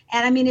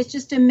I mean, it's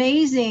just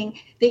amazing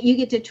that you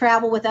get to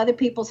travel with other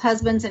people's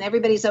husbands and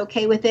everybody's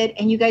okay with it.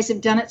 And you guys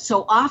have done it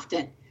so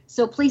often.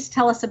 So please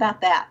tell us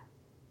about that.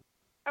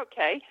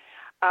 Okay.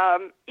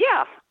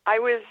 Yeah, I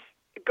was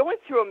going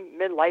through a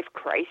midlife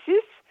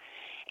crisis.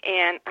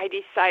 And I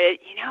decided,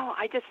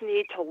 I just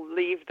need to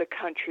leave the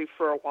country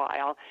for a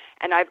while.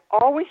 And I've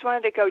always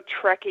wanted to go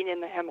trekking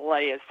in the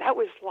Himalayas. That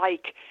was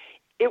like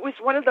it was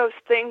one of those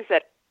things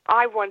that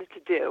I wanted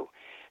to do.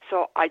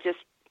 So I just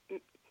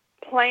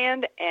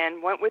planned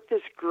and went with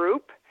this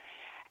group.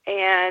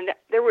 And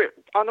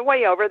on the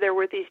way over, there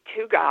were these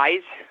two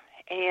guys,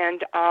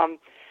 and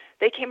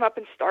they came up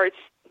and started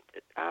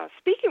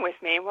speaking with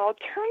me. Well, it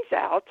turns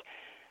out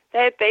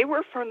that they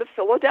were from the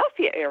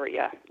Philadelphia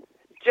area,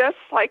 just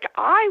like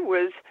I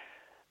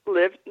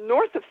lived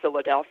north of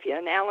Philadelphia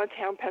in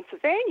Allentown,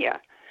 Pennsylvania.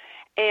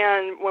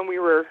 And when we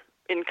were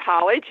in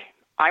college,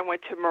 I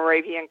went to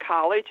Moravian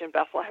College in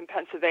Bethlehem,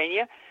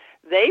 Pennsylvania.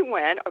 They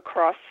went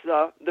across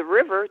the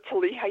river to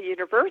Lehigh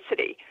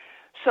University.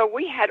 So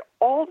we had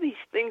all these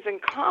things in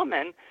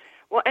common.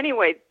 Well,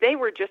 anyway, they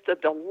were just a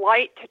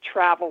delight to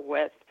travel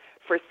with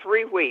for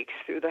 3 weeks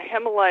through the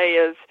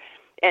Himalayas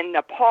and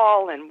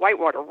Nepal and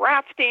whitewater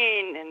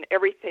rafting and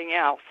everything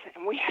else.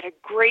 And we had a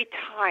great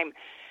time.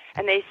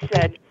 And they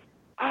said,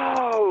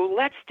 oh,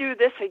 let's do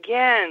this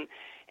again.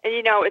 And,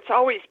 it's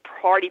always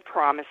party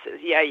promises.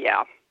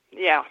 Yeah.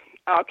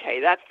 Okay,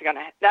 that's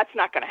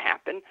not going to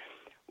happen.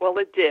 Well,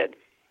 it did.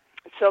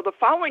 So the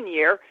following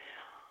year,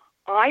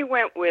 I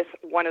went with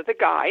one of the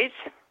guys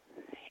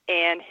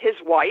and his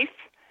wife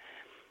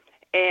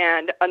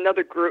and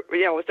another group,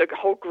 it was a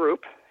whole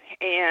group,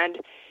 and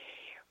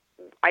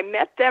I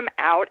met them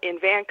out in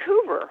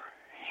Vancouver.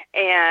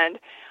 And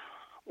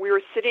we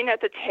were sitting at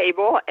the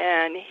table,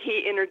 and he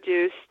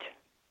introduced,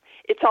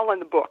 it's all in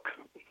the book.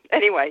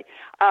 Anyway,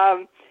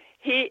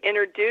 he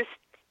introduced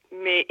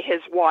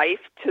his wife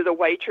to the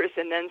waitress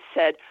and then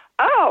said,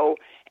 oh,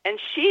 and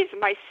she's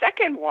my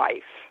second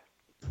wife.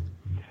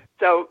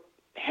 So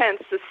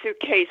hence the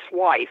suitcase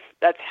wife.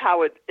 That's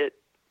how it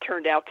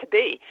turned out to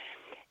be.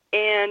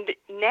 And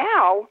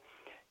now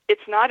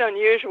it's not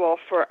unusual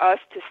for us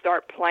to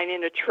start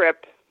planning a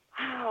trip,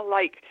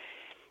 like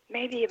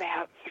maybe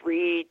about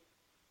every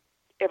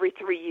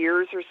 3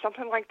 years or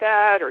something like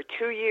that, or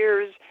 2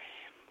 years.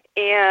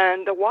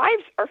 And the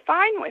wives are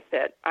fine with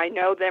it. I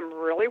know them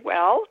really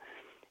well.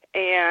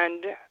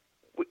 And,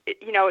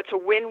 it's a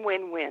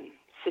win-win-win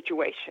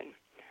situation.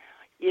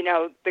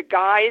 The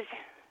guys,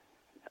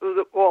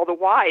 the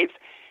wives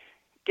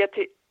get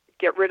to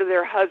get rid of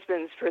their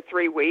husbands for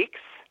 3 weeks,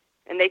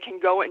 and they can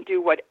go and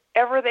do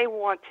whatever they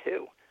want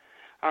to,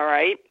 all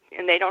right?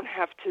 And they don't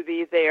have to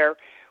be there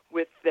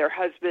with their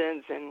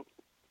husbands and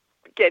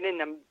getting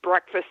them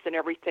breakfast and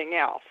everything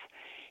else.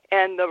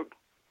 And the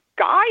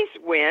guys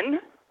win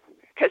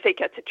because they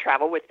get to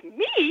travel with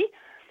me,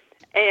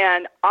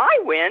 and I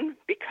win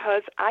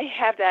because I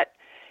have that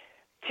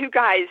two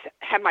guys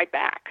have my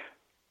back,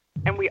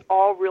 and we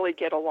all really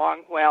get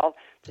along well.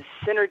 The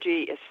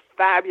synergy is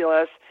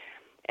fabulous.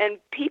 And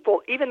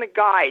people, even the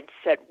guides,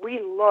 said, we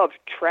love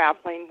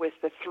traveling with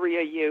the three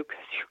of you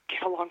because you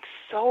get along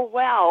so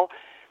well,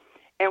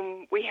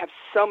 and we have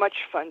so much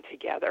fun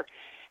together.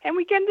 And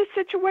we get into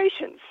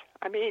situations.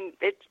 I mean,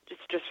 it's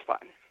just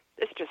fun.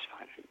 It's just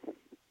fun.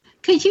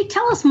 Could you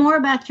tell us more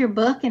about your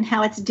book and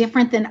how it's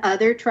different than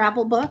other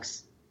travel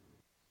books?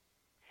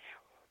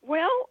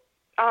 Well,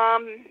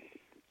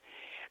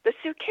 The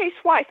Suitcase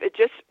Wife, I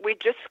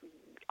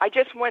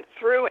just went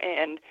through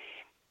and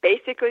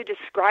basically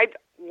described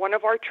one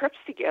of our trips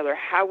together,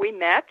 how we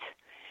met,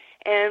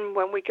 and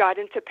when we got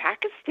into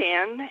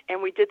Pakistan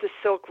and we did the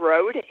Silk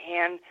Road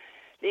and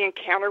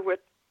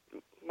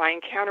my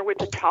encounter with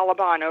the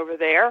Taliban over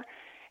there,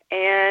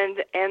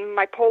 and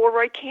my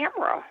Polaroid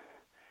camera,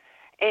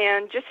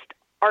 and just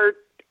our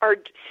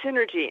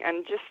synergy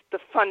and just the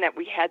fun that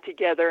we had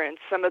together and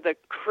some of the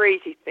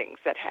crazy things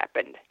that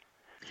happened.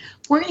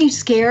 Weren't you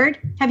scared?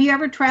 Have you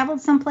ever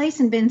traveled someplace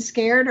and been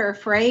scared or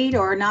afraid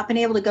or not been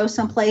able to go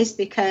someplace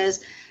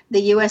because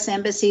the U.S.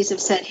 embassies have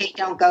said, hey,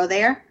 don't go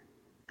there?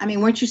 I mean,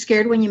 weren't you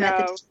scared when you met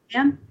the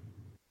Taliban?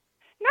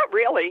 Not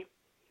really.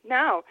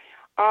 No.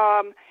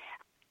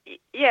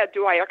 Yeah,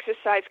 do I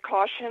exercise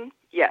caution?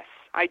 Yes,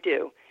 I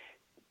do.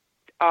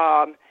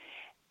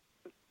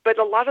 But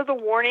a lot of the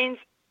warnings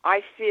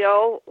I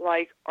feel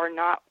like are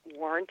not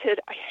warranted.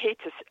 I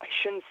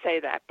shouldn't say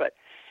that, but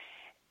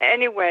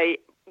anyway,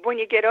 when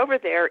you get over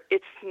there,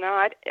 it's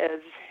not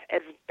as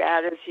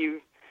bad as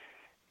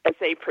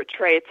they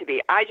portray it to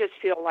be. I just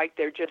feel like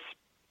they're just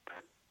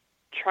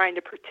trying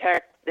to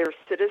protect their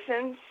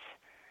citizens,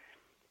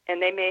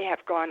 and they may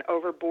have gone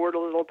overboard a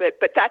little bit.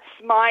 But that's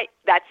my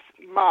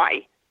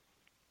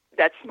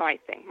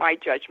thing, my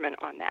judgment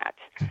on that.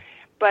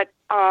 But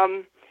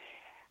I'm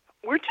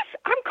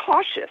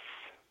cautious,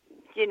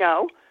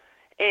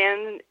 and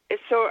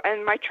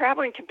and my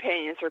traveling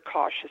companions are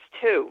cautious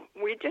too.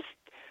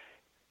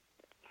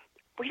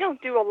 We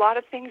don't do a lot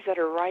of things that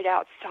are right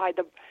outside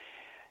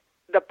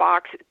the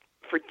box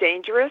for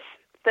dangerous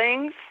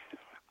things.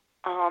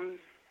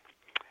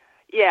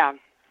 Yeah,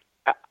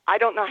 I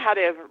don't know how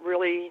to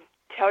really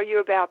tell you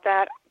about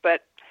that,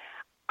 but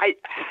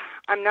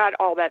I'm not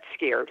all that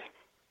scared.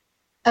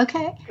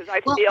 Okay. Because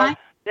I feel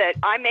that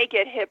I may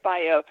get hit by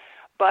a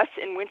bus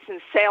in Winston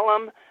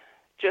Salem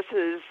just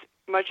as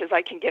much as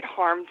I can get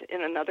harmed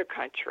in another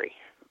country.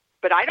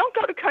 But I don't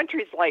go to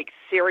countries like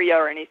Syria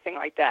or anything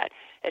like that.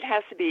 It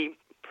has to be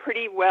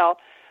pretty well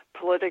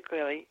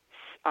politically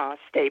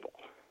stable.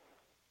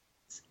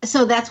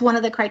 So that's one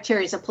of the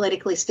criteria, is a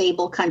politically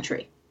stable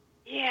country.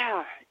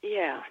 Yeah.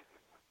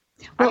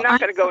 Well, I'm not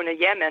going to go into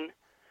Yemen.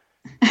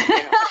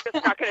 I'm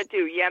just not going to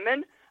do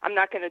Yemen. I'm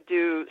not going to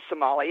do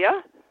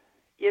Somalia.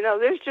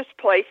 There's just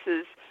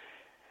places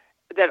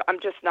that I'm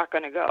just not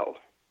going to go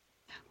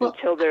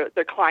until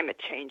the climate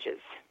changes.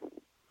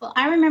 Well,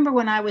 I remember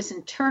when I was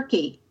in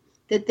Turkey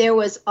that there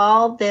was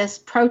all this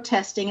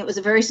protesting. It was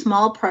a very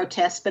small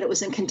protest, but it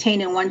was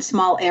contained in one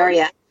small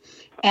area.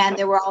 And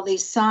there were all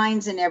these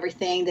signs and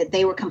everything that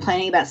they were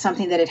complaining about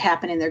something that had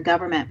happened in their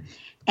government.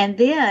 And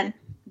then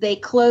they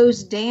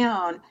closed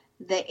down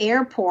the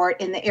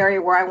airport in the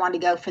area where I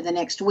wanted to go for the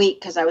next week,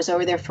 because I was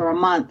over there for a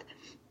month.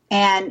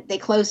 And they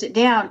closed it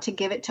down to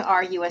give it to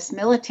our U.S.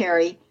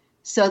 military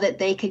so that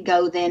they could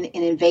go then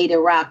and invade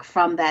Iraq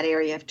from that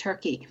area of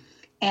Turkey.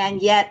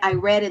 And yet I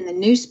read in the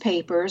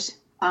newspapers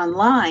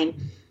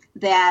online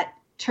that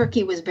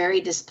Turkey was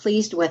very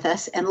displeased with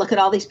us. And look at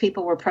all these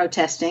people were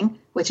protesting,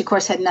 which of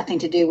course had nothing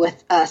to do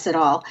with us at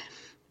all.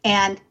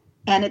 And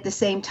at the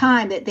same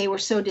time that they were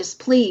so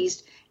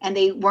displeased and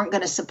they weren't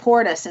going to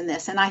support us in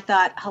this. And I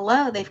thought,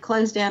 hello, they've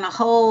closed down a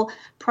whole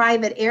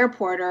private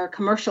airport or a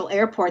commercial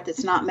airport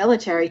that's not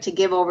military to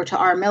give over to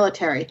our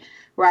military,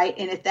 right?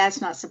 And if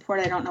that's not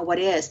support, I don't know what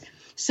is.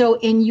 So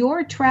in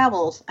your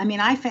travels,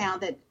 I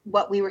found that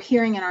what we were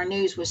hearing in our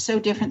news was so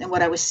different than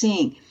what I was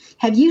seeing.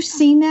 Have you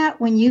seen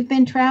that when you've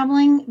been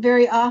traveling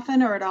very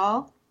often or at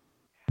all?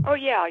 Oh,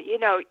 yeah.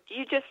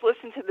 You just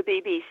listen to the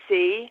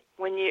BBC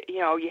when you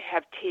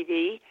have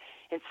TV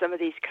in some of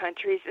these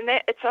countries, and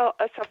it's a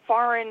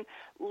foreign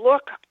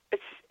look.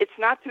 It's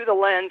not through the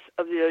lens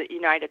of the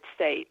United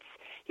States.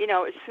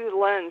 It's through the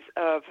lens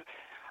of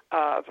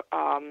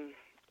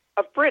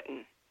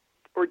Britain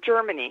or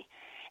Germany,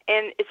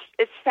 and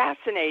it's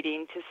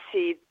fascinating to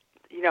see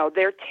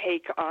their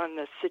take on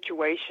the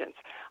situations.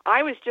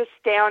 I was just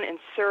down in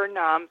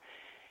Suriname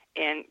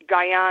and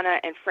Guyana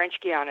and French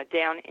Guiana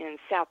down in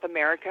South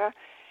America,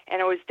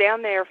 and I was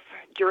down there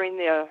during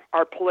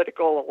our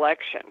political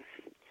election.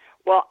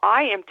 Well,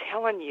 I am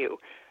telling you,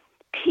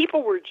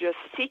 people were just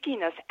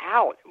seeking us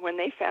out when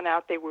they found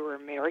out they were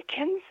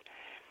Americans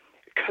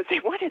because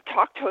they wanted to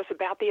talk to us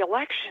about the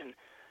election.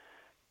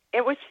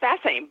 It was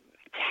fascinating.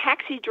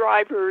 Taxi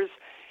drivers,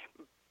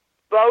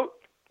 boat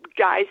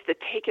guys that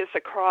take us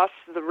across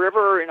the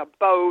river in a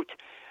boat,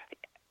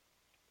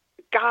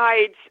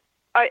 guides.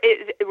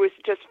 It was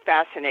just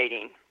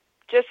fascinating,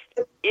 just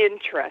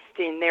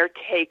interesting, their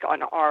take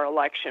on our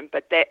election.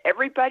 But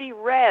everybody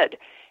read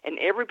and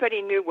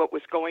everybody knew what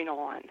was going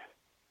on.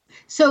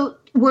 So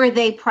were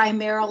they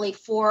primarily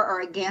for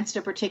or against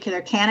a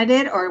particular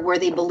candidate, or were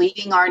they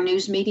believing our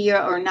news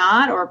media or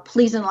not? Or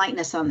please enlighten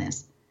us on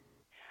this.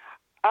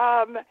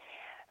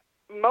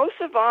 Most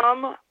of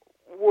them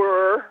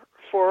were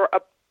for a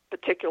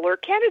particular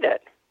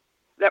candidate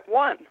that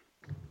won.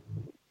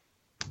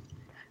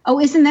 Oh,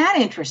 isn't that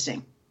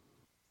interesting?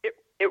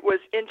 It was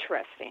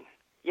interesting,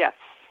 yes.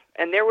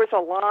 And there was a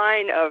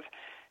line of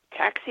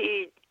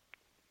taxi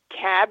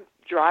cab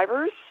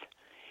drivers,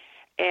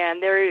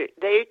 and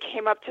they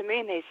came up to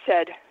me and they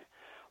said,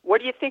 "What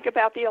do you think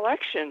about the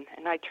election?"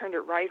 And I turned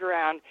it right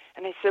around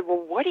and I said,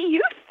 "Well, what do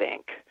you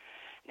think?"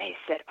 And they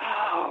said,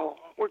 "Oh,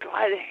 we're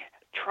glad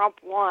Trump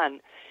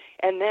won."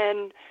 And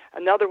then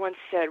another one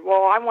said,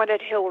 "Well, I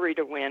wanted Hillary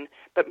to win,"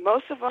 but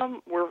most of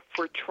them were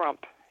for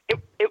Trump.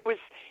 It was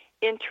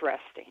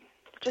interesting.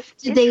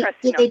 Did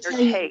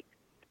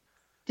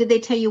they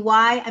tell you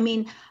why?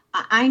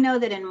 I know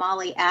that in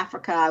Mali,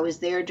 Africa, I was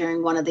there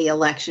during one of the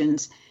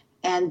elections,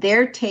 and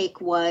their take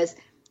was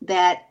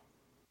that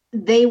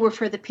they were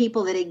for the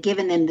people that had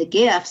given them the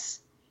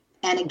gifts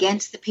and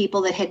against the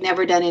people that had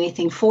never done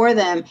anything for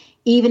them,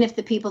 even if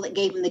the people that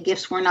gave them the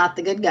gifts were not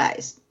the good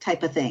guys,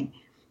 type of thing.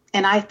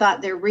 And I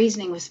thought their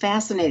reasoning was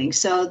fascinating.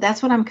 So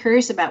that's what I'm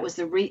curious about.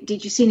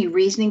 Did you see any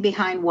reasoning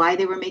behind why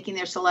they were making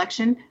their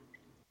selection?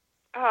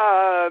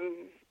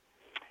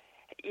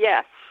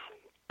 Yes.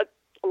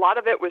 A lot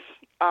of it was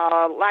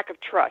lack of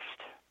trust.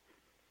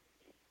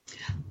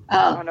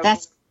 Oh,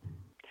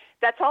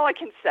 that's all I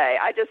can say.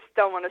 I just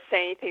don't want to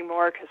say anything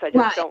more because I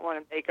just don't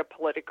want to make a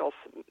political,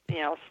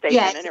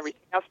 statement and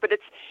everything else. But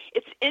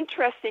it's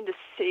interesting to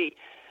see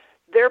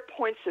their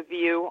points of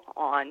view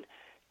on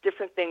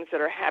different things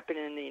that are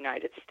happening in the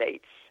United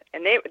States,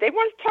 and they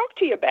want to talk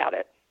to you about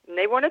it, and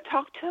they want to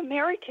talk to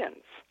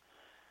Americans.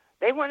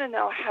 They want to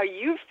know how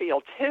you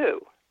feel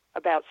too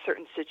about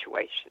certain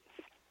situations.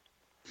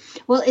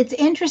 Well, it's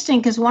interesting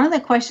because one of the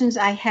questions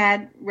I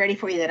had ready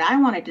for you that I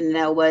wanted to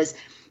know was,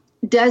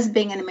 does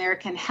being an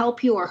American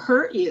help you or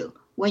hurt you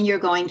when you're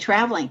going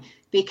traveling?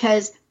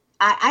 Because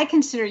I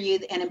consider you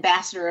an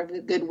ambassador of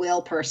a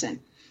goodwill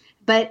person.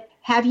 But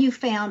have you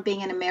found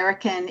being an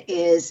American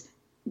is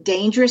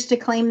dangerous to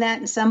claim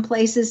that in some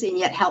places and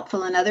yet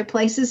helpful in other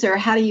places? Or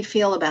how do you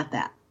feel about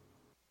that?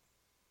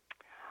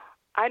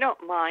 I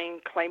don't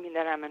mind claiming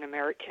that I'm an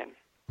American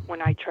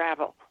when I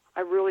travel.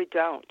 I really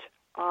don't.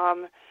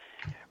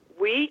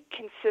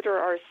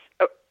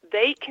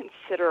 They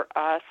consider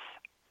us,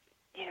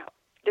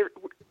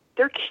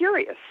 they're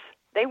curious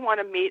They want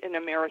to meet an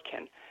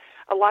American.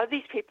 A lot of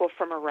these people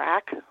from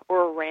Iraq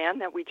or Iran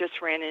that we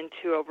just ran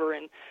into over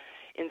in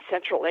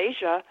Central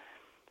Asia,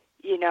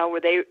 you know, where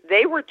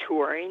they were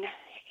touring,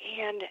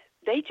 and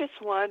they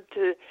just wanted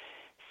to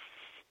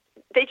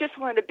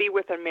be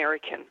with an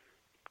American,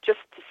 just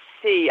to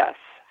see us,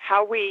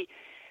 how we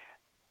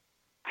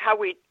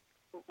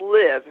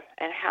live,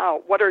 and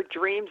what our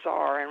dreams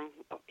are, and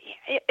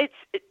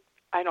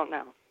I don't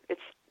know.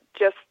 It's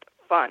just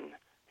fun.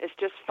 It's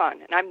just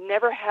fun, and I've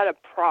never had a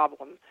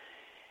problem,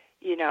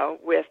 you know,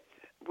 with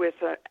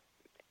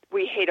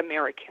we hate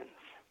Americans.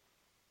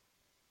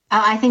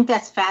 I think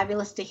that's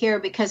fabulous to hear,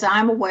 because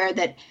I'm aware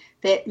that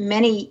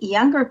many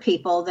younger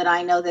people that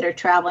I know that are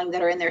traveling,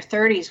 that are in their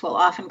 30s, will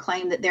often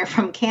claim that they're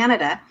from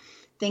Canada,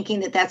 thinking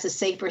that that's a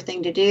safer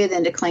thing to do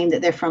than to claim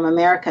that they're from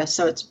America.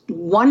 So it's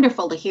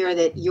wonderful to hear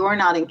that you're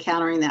not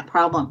encountering that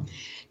problem.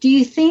 Do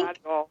you think Not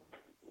at all.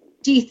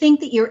 Do you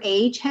think that your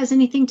age has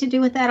anything to do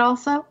with that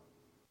also?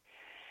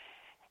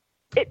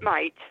 It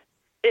might.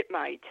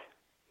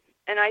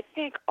 And I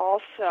think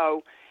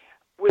also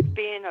with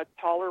being a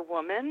taller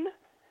woman,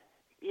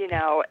 you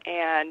know,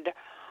 and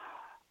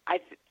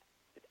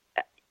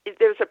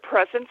there's a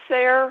presence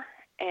there,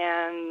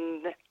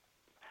 and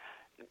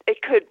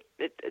that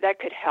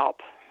could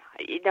help.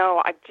 You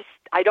know,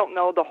 I don't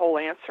know the whole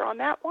answer on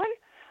that one.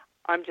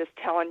 I'm just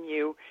telling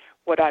you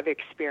what I've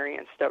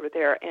experienced over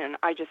there, and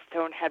I just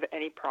don't have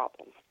any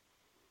problems.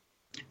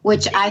 When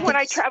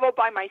I travel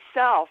by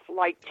myself,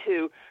 like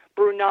to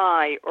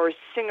Brunei or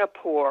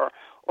Singapore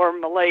or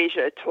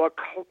Malaysia, to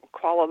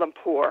Kuala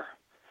Lumpur,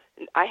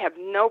 I have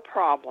no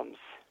problems.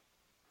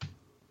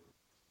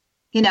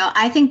 You know,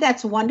 I think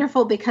that's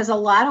wonderful, because a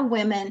lot of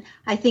women,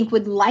 I think,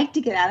 would like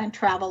to get out and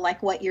travel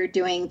like what you're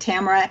doing,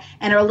 Tamara,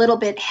 and are a little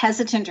bit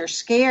hesitant or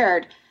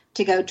scared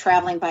to go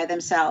traveling by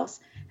themselves.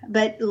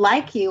 But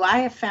like you, I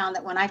have found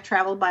that when I've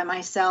traveled by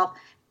myself,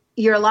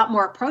 you're a lot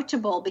more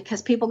approachable,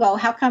 because people go,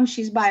 how come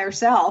she's by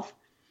herself?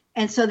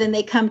 And so then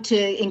they come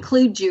to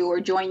include you or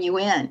join you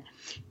in.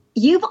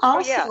 You've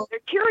also... Oh, yeah, they're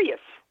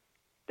curious.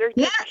 They're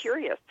Yes. just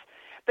curious.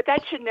 But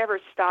that should never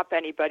stop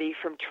anybody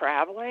from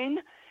traveling.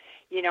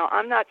 You know,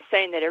 I'm not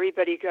saying that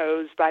everybody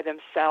goes by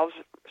themselves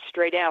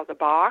straight out of the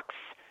box,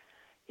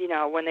 you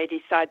know, when they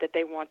decide that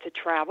they want to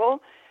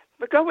travel.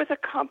 But go with a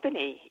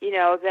company, you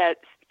know, that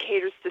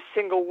caters to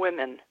single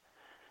women,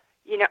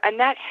 you know, and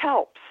that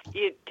helps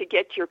you to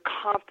get your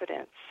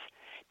confidence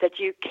that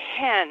you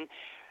can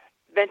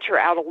venture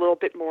out a little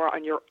bit more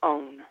on your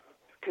own,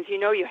 because you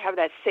know you have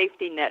that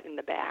safety net in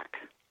the back.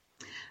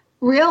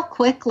 Real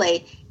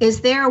quickly,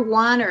 is there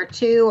one or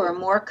two or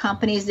more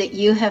companies that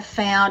you have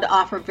found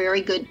offer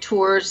very good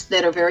tours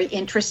that are very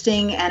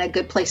interesting and a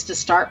good place to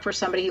start for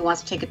somebody who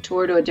wants to take a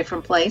tour to a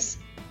different place?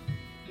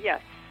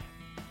 Yes.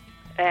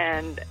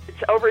 And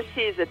it's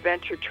Overseas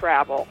Adventure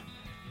Travel.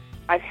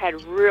 I've had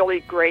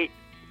really great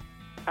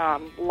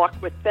luck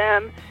with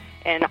them,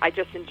 and I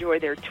just enjoy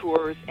their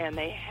tours, and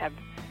they have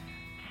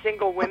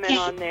single women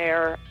on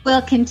there.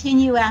 We'll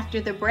continue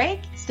after the break.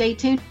 Stay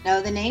tuned. Know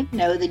the name,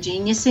 know the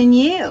genius in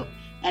you.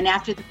 And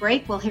after the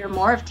break, we'll hear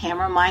more of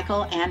Tamara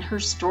Michael and her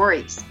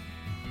stories.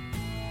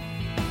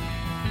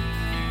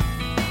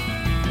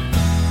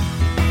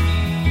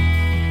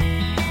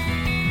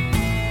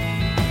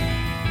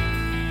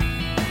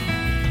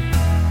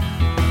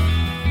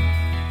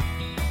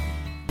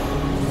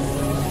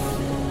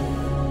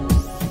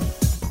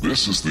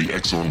 This is the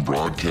X-Zone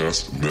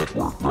Broadcast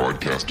Network,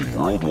 broadcasting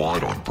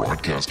worldwide on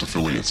broadcast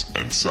affiliates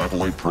and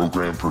satellite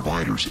program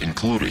providers,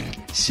 including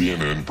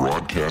CNN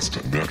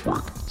Broadcast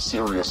Network,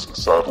 Sirius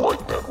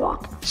Satellite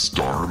Network,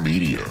 Star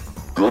Media,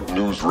 Good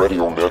News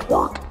Radio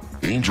Network,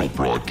 Angel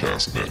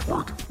Broadcast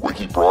Network,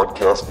 Wiki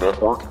Broadcast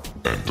Network,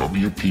 and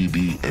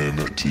WPBN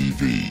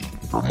TV.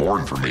 For more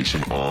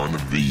information on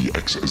the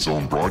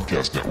X-Zone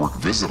Broadcast Network,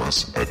 visit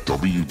us at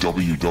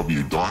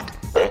www.xzbn.net.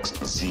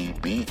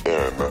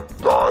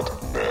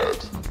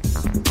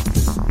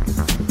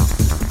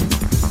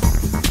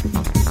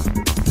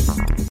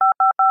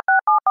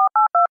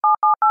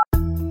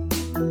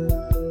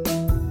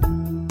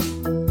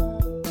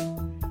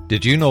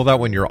 Did you know that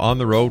when you're on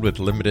the road with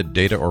limited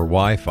data or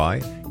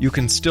Wi-Fi, you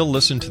can still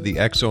listen to the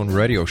X-Zone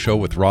Radio Show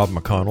with Rob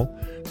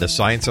McConnell, The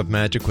Science of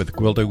Magic with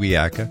Gwilda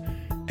Wiyaka,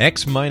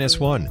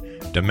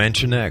 X-1,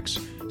 Dimension X,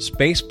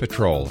 Space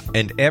Patrol,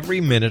 and every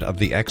minute of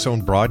the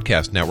X-Zone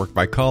Broadcast Network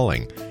by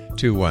calling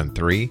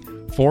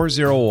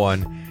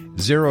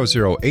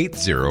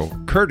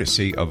 213-401-0080,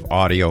 courtesy of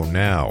Audio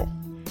Now.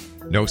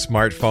 No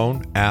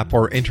smartphone, app,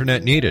 or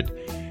internet needed.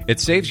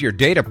 It saves your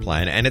data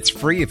plan, and it's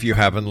free if you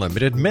have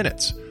unlimited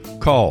minutes.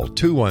 Call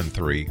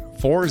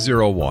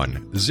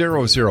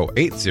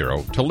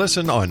 213-401-0080 to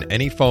listen on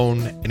any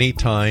phone,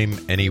 anytime,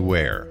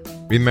 anywhere.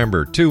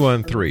 Remember,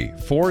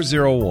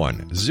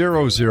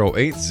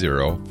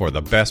 213-401-0080 for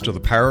the best of the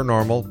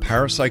paranormal,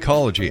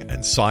 parapsychology, and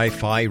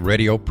sci-fi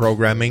radio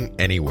programming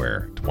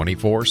anywhere,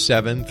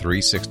 24/7,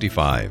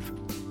 365.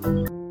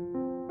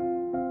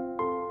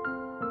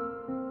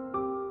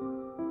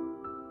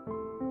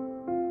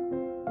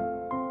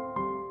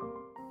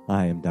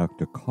 I am Dr.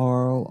 Dr.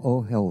 Carl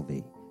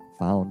O'Helvey,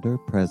 founder,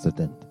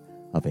 president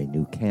of a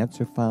new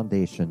cancer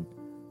foundation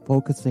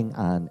focusing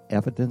on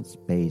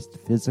evidence-based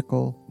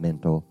physical,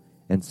 mental,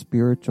 and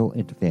spiritual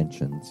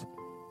interventions,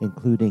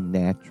 including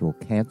natural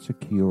cancer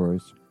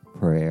cures,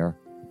 prayer,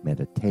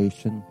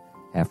 meditation,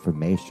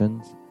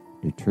 affirmations,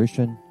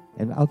 nutrition,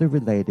 and other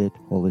related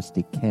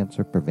holistic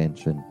cancer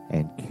prevention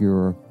and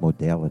cure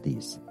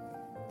modalities.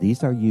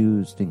 These are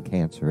used in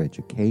cancer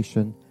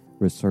education,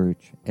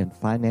 research, and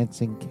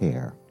financing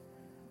care.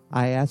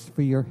 I ask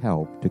for your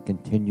help to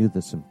continue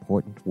this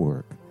important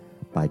work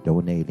by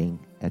donating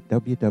at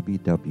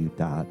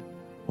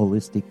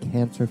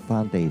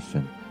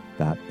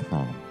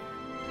www.holisticcancerfoundation.com.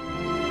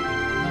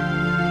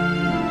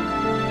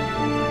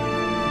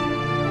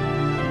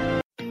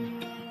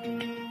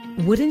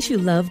 Wouldn't you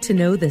love to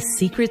know the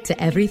secret to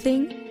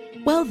everything?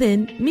 Well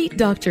then, meet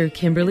Dr.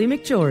 Kimberly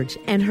McGeorge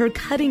and her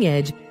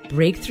cutting-edge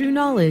breakthrough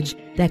knowledge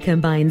that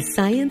combines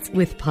science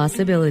with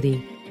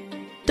possibility.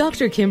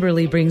 Dr.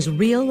 Kimberly brings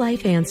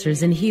real-life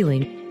answers and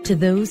healing to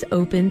those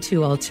open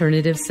to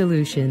alternative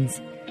solutions.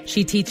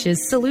 She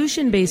teaches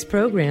solution-based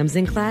programs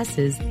and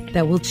classes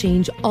that will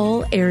change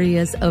all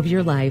areas of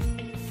your life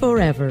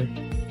forever.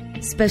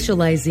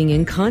 Specializing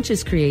in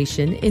conscious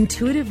creation,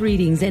 intuitive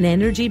readings, and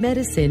energy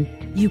medicine,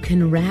 you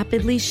can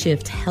rapidly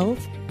shift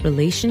health,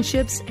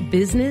 relationships,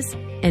 business,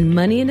 and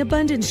money and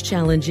abundance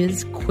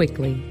challenges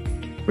quickly.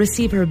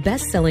 Receive her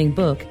best-selling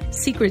book,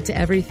 Secret to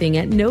Everything,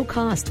 at no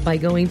cost by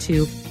going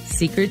to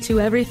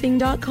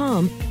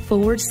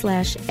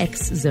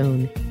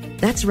secrettoeverything.com/X-Zone.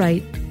 That's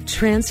right,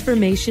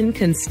 transformation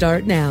can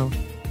start now.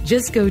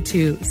 Just go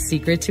to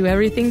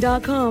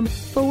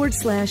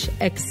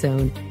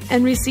secrettoeverything.com/X-Zone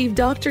and receive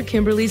Dr.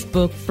 Kimberly's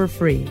book for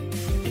free.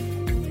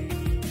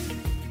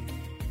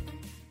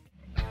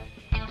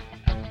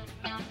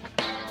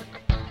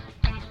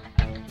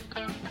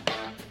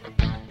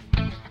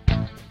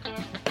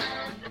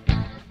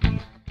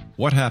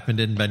 What Happened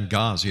in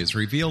Benghazi is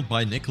revealed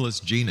by Nicholas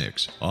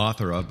Genix,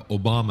 author of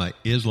Obama,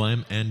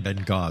 Islam, and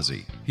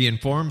Benghazi. He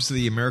informs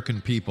the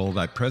American people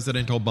that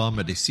President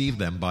Obama deceived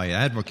them by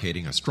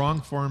advocating a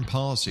strong foreign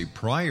policy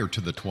prior to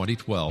the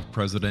 2012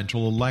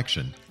 presidential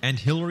election, and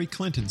Hillary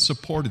Clinton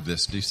supported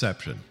this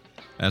deception.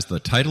 As the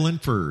title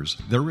infers,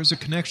 there is a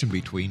connection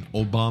between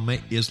Obama,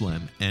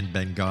 Islam, and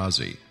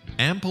Benghazi.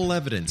 Ample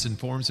evidence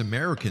informs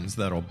Americans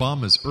that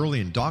Obama's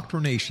early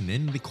indoctrination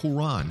in the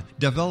Quran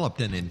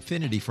developed an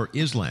affinity for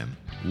Islam,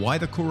 why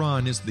the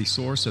Quran is the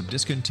source of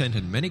discontent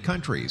in many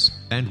countries,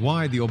 and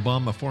why the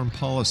Obama foreign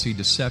policy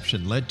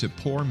deception led to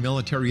poor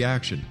military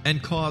action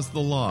and caused the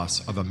loss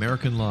of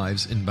American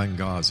lives in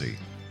Benghazi.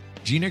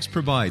 Genix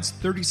provides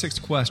 36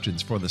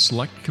 questions for the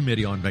Select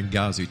Committee on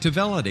Benghazi to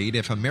validate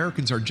if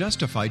Americans are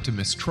justified to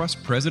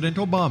mistrust President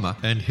Obama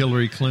and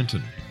Hillary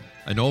Clinton.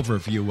 An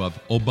overview of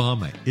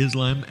Obama,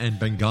 Islam, and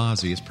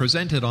Benghazi is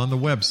presented on the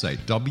website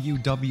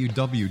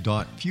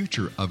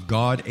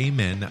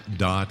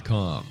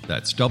www.futureofgodamen.com.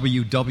 That's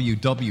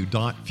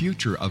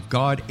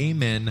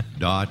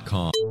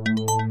www.futureofgodamen.com.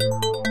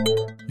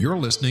 You're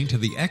listening to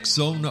the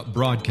X-Zone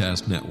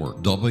Broadcast Network,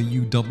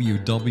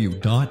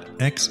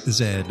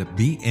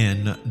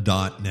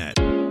 www.xzbn.net.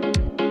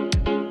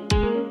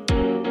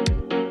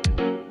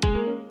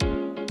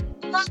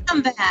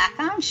 Welcome back.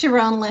 I'm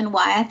Sharon Lynn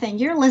Wyeth, and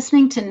you're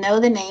listening to Know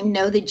the Name,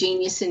 Know the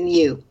Genius in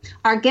You.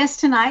 Our guest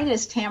tonight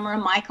is Tamara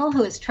Michael,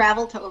 who has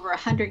traveled to over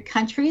 100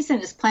 countries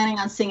and is planning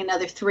on seeing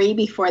another 3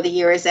 before the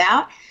year is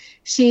out.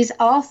 She's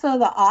also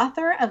the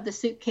author of The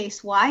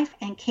Suitcase Wife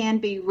and can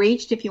be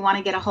reached if you want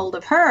to get a hold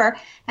of her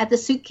at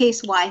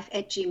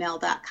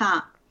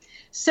thesuitcasewife@gmail.com.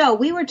 So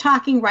we were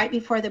talking right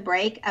before the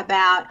break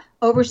about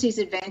overseas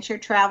adventure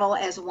travel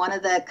as one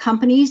of the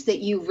companies that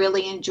you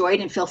really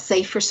enjoyed and feel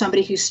safe for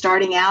somebody who's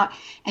starting out.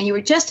 And you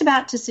were just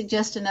about to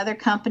suggest another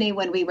company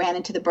when we ran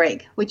into the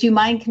break. Would you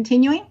mind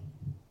continuing?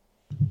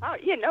 Oh,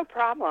 yeah, no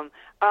problem.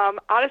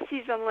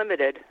 Odysseys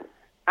Unlimited.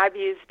 I've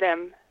used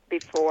them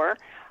before.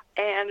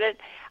 And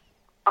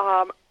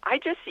I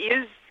just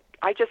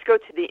go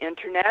to the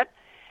internet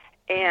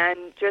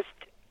and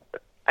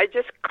I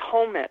just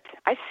comb it.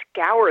 I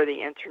scour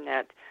the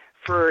internet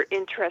for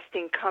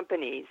interesting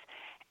companies.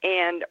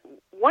 And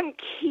one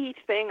key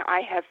thing I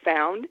have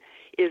found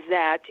is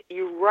that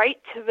you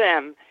write to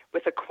them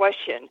with a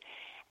question,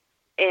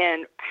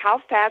 and how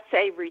fast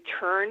they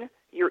return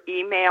your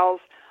emails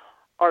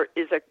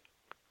is a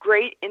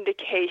great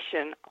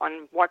indication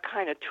on what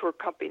kind of tour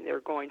company they're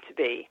going to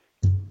be.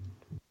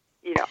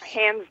 You know,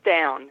 hands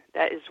down,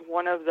 that is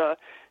one of the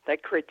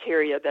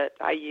criteria that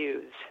I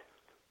use.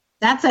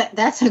 That's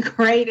a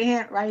great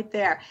hint right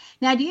there.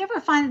 Now, do you ever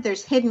find that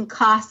there's hidden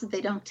costs that they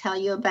don't tell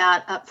you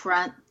about up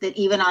front, that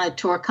even on a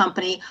tour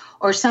company,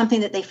 or something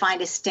that they find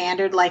is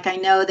standard? Like I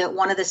know that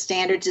one of the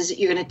standards is that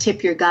you're going to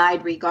tip your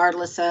guide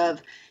regardless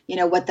of,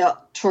 what the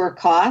tour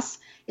costs.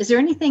 Is there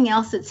anything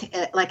else that's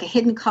like a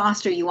hidden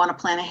cost or you want to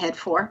plan ahead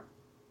for?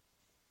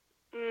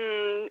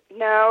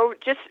 No,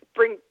 just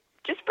bring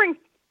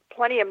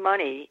plenty of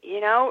money,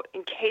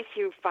 in case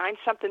you find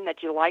something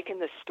that you like in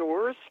the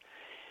stores.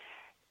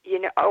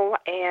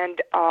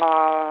 And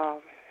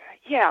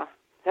Yeah,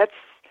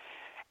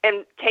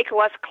 and take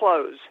less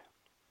clothes,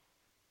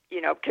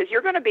 because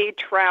you're going to be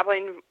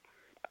traveling,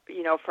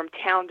 from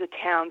town to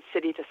town,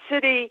 city to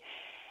city,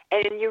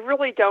 and you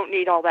really don't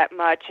need all that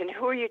much. And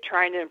who are you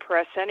trying to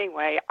impress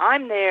anyway?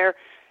 I'm there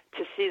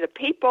to see the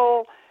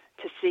people,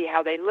 to see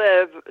how they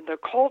live, the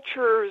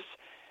cultures,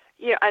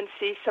 and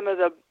see some of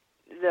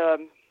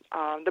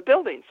the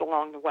buildings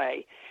along the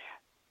way.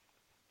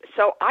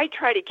 So I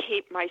try to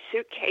keep my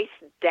suitcase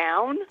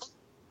down,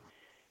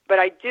 but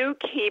I do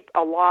keep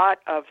a lot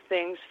of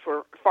things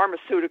for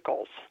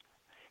pharmaceuticals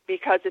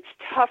because it's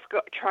tough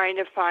trying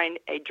to find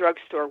a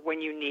drugstore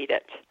when you need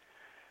it.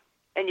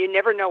 And you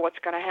never know what's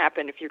going to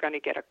happen if you're going to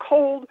get a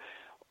cold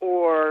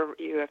or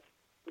you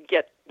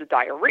get the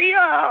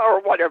diarrhea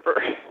or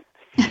whatever.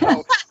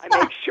 So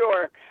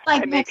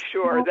I make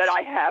sure that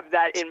I have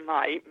that in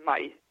my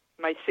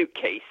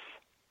suitcase.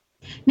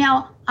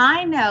 Now,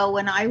 I know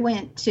when I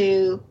went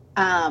to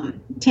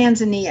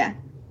Tanzania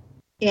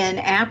in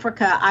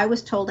Africa, I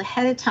was told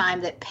ahead of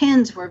time that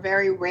pens were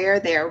very rare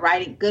there,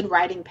 good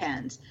writing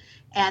pens,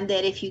 and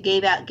that if you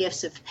gave out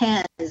gifts of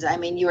pens,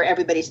 you were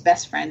everybody's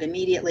best friend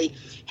immediately.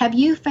 Have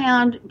you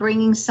found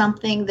bringing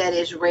something that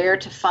is rare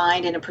to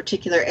find in a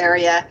particular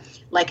area,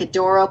 like a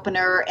door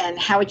opener, and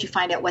how would you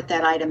find out what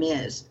that item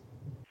is?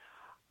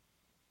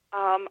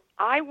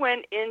 I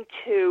went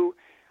into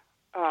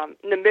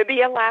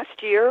Namibia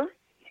last year,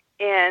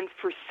 and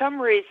for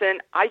some reason,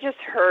 I just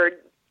heard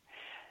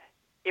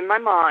in my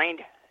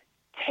mind,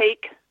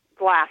 take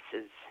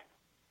glasses.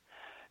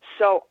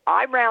 So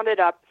I rounded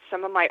up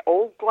some of my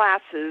old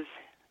glasses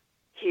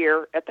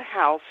here at the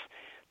house.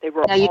 They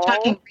were now, you're all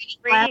talking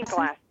reading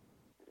glasses.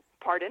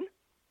 Pardon?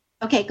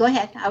 Okay, go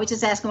ahead. I was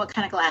just asking what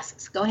kind of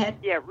glasses. Go ahead.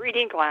 Yeah,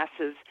 reading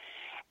glasses.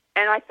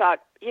 And I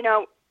thought,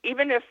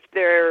 even if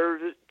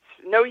there's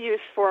no use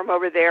for them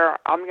over there,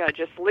 I'm going to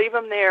just leave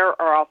them there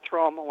or I'll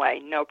throw them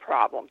away. No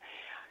problem.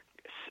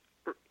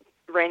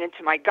 Ran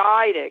into my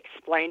guide,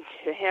 explained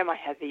to him I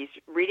had these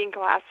reading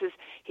glasses.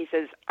 He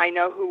says, I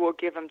know who we'll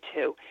give them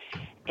to.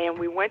 And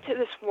we went to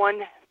this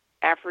one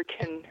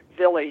African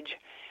village,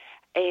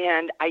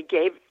 and I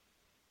gave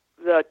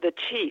the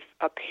chief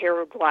a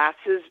pair of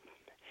glasses,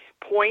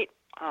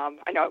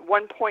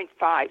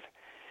 1.5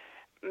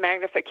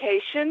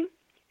 magnification,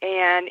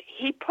 and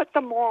he put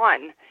them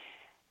on.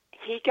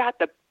 He got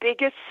the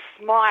biggest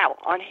smile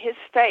on his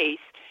face.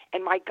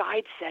 And my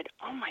guide said,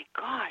 oh, my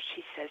gosh,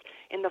 he says,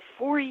 in the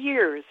 4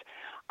 years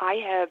I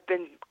have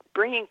been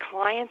bringing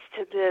clients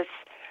to this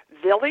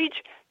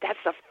village,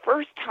 that's the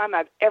first time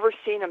I've ever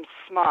seen him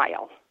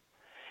smile.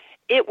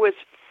 It was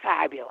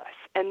fabulous.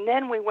 And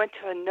then we went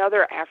to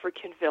another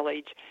African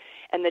village,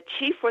 and the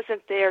chief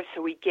wasn't there,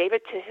 so we gave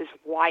it to his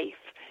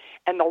wife.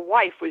 And the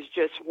wife was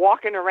just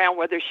walking around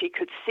whether she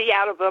could see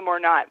out of them or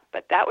not.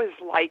 But that was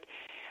like,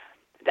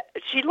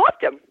 she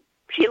loved him.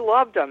 She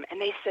loved them, and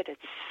they said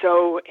it's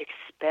so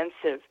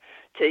expensive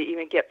to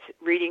even get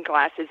reading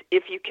glasses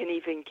if you can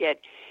even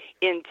get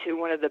into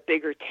one of the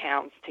bigger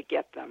towns to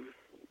get them.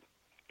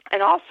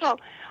 And also,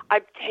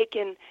 I've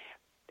taken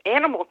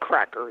animal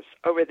crackers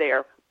over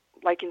there,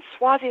 like in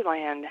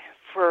Swaziland,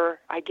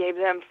 I gave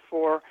them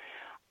for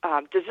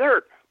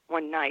dessert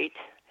one night,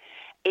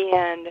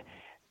 and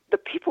the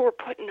people were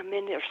putting them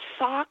in their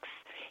socks,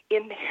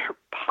 in their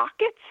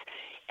pockets,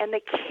 and the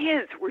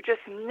kids were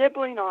just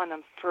nibbling on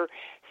them for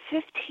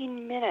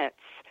 15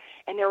 minutes,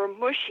 and they were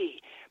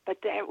mushy,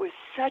 but that was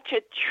such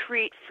a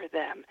treat for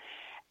them.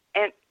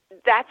 And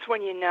that's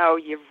when you know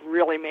you've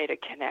really made a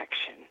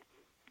connection.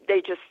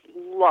 They just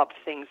love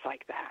things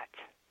like that.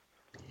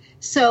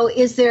 So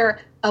is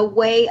there a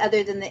way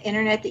other than the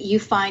internet that you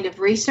find of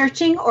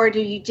researching, or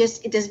does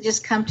it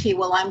just come to you,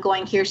 well, I'm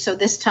going here, so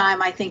this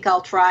time I think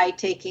I'll try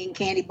taking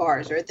candy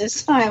bars, or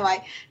this time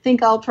I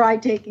think I'll try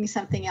taking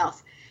something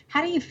else?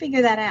 How do you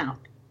figure that out?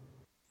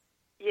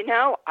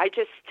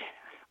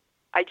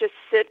 I just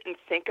sit and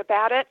think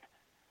about it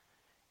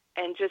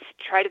and just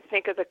try to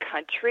think of the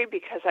country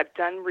because I've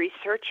done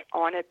research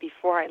on it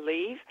before I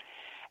leave.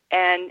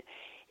 And,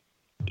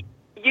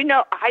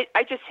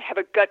 I just have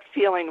a gut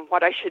feeling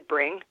what I should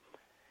bring.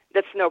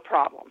 That's no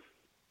problem.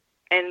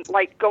 And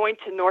like going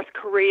to North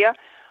Korea,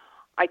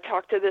 I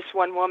talked to this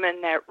one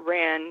woman that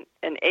ran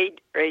an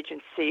aid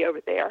agency over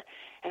there.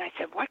 And I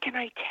said, what can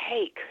I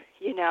take?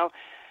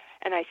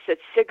 And I said,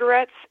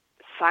 cigarettes.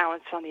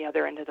 Silence on the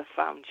other end of the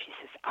phone. She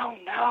says, oh,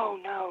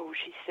 no.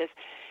 She says,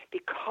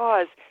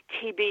 because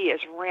TB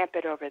is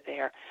rampant over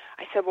there.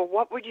 I said, well,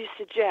 what would you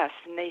suggest?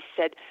 And they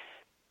said,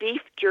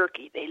 beef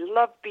jerky. They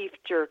love beef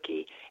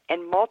jerky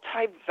and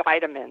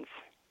multivitamins.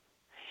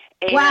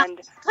 And, wow,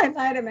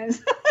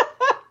 multivitamins.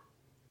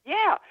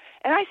 Yeah.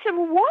 And I said,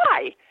 well,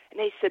 why? And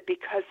they said,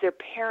 because their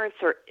parents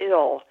are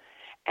ill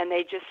and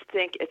they just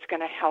think it's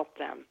going to help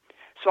them.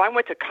 So I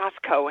went to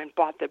Costco and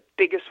bought the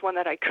biggest one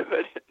that I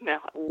could. Now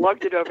I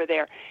lugged it over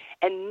there.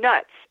 And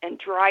nuts and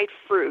dried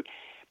fruit.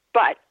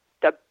 But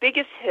the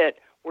biggest hit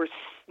were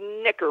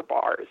Snicker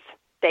bars.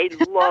 They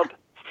love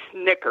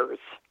Snickers.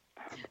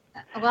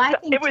 Well, I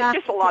think it was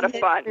just a lot of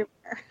fun.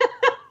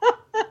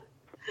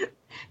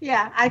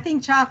 Yeah, I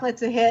think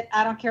chocolate's a hit.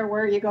 I don't care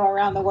where you go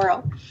around the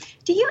world.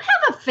 Do you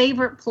have a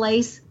favorite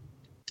place,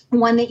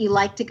 one that you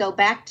like to go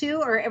back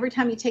to, or every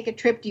time you take a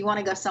trip, do you want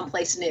to go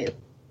someplace new?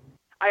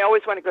 I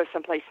always want to go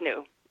someplace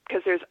new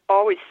because there's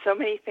always so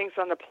many things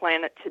on the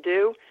planet to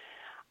do.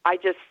 I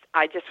just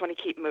want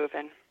to keep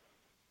moving.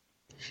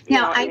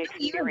 Now, I know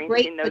you're a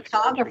great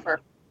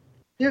photographer.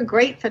 You're a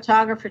great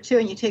photographer, too,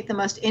 and you take the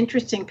most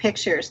interesting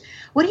pictures.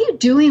 What are you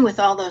doing with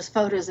all those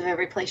photos of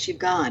every place you've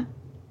gone?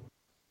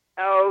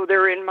 Oh,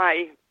 they're on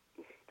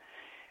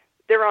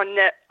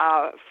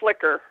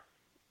Flickr,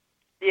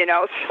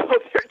 so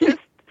they're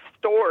just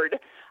stored.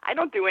 I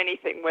don't do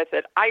anything with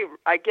it.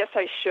 I guess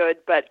I should,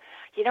 but,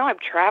 I'm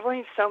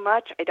traveling so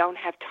much, I don't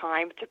have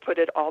time to put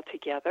it all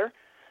together.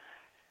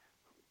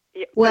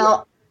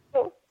 Well,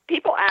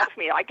 people ask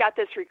me, I got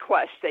this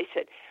request. They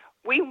said,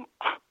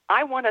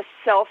 I want a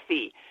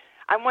selfie.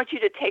 I want you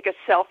to take a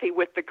selfie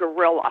with the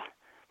gorilla,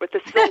 with the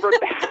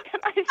silverback.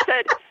 And I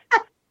said,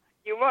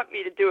 you want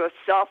me to do a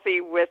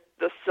selfie with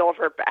the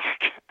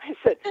silverback? I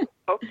said,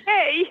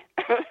 okay.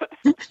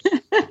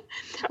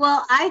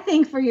 Well, I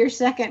think for your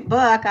second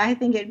book, I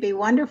think it'd be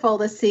wonderful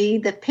to see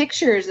the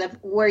pictures of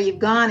where you've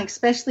gone,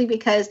 especially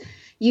because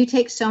you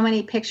take so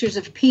many pictures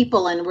of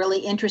people and really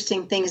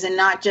interesting things and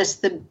not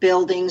just the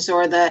buildings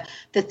or the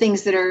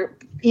things that are,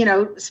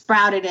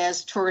 sprouted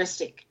as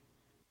touristic.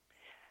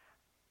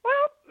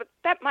 Well,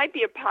 that might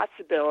be a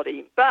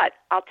possibility, but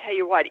I'll tell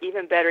you what,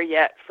 even better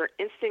yet, for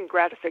instant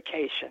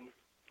gratification.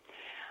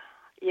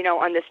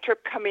 On this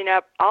trip coming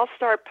up, I'll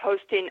start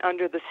posting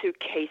under the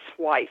Suitcase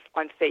Wife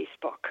on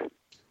Facebook.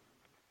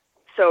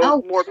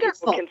 So more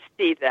people can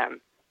see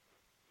them.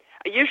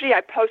 Usually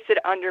I post it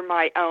under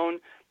my own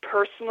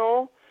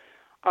personal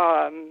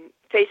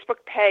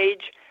Facebook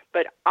page,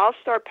 but I'll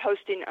start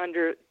posting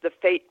under the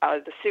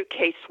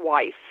Suitcase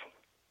Wife.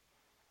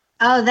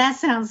 Oh, that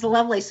sounds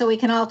lovely. So we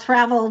can all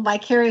travel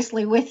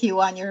vicariously with you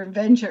on your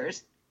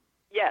adventures.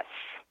 Yes.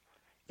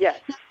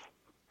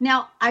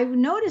 Now, I've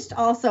noticed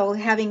also,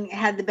 having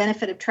had the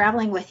benefit of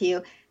traveling with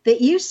you, that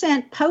you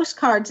sent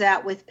postcards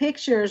out with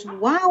pictures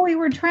while we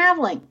were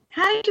traveling.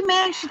 How did you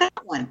manage that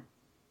one?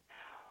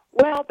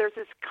 Well, there's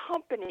this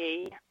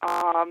company,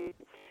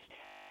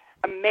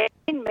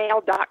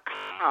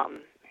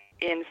 AmericanMail.com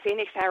in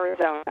Phoenix,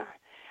 Arizona.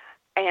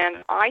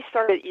 And I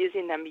started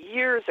using them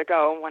years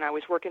ago when I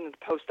was working at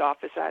the post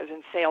office. I was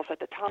in sales at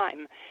the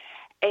time.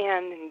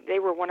 And they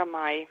were one of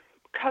my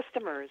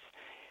customers.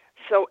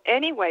 So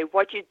anyway,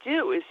 what you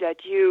do is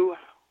that you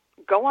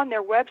go on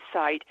their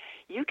website.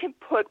 You can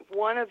put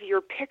one of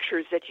your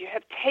pictures that you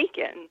have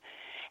taken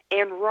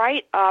and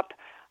write up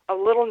a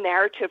little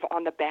narrative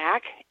on the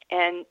back.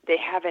 And they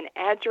have an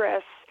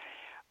address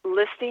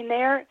listing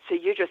there. So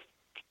you just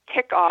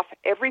tick off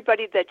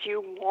everybody that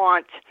you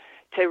want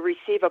to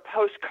receive a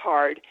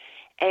postcard,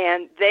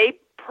 and they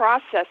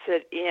process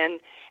it in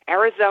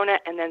Arizona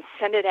and then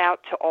send it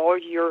out to all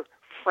your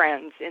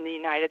friends in the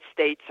United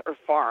States or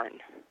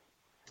foreign.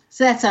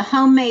 So that's a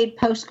homemade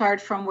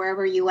postcard from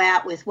wherever you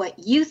at with what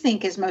you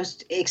think is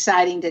most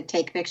exciting to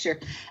take picture.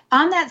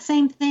 On that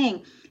same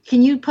thing,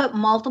 can you put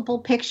multiple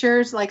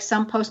pictures, like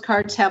some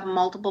postcards have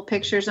multiple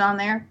pictures on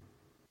there?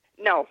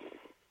 No,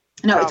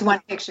 it's one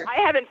picture.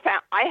 I haven't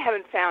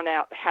found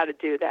out how to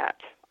do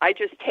that. I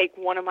just take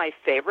one of my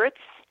favorites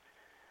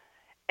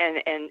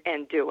and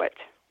do it.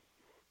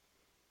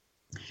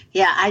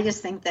 Yeah, I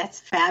just think that's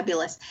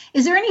fabulous.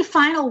 Is there any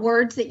final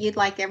words that you'd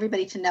like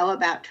everybody to know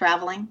about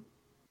traveling?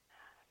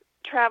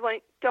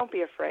 Traveling, don't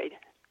be afraid.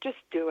 Just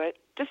do it.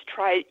 Just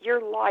try it. Your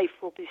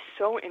life will be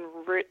so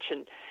enriched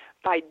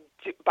by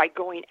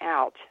going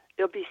out.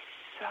 It'll be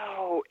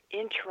so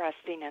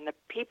interesting, and the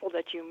people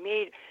that you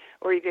meet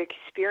or the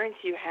experience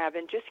you have,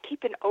 and just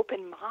keep an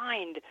open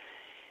mind.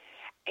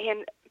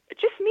 And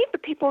just meet the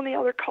people in the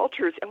other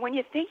cultures. And when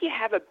you think you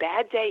have a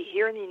bad day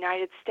here in the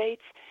United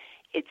States,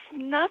 it's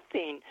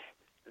nothing.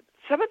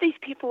 Some of these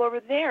people over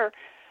there,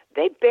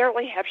 they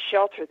barely have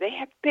shelter.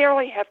 They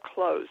barely have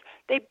clothes.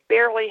 They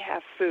barely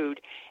have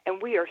food.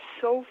 And we are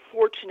so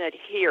fortunate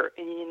here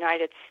in the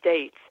United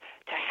States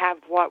to have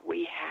what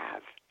we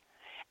have.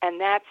 And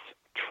that's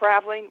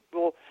traveling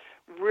will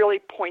really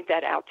point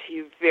that out to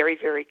you very,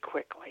 very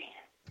quickly.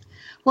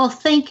 Well,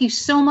 thank you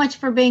so much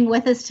for being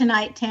with us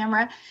tonight,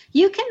 Tamara.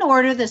 You can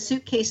order The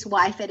Suitcase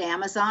Wife at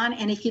Amazon,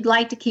 and if you'd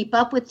like to keep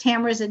up with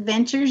Tamara's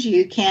adventures,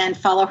 you can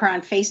follow her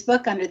on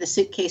Facebook under The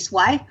Suitcase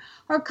Wife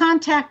or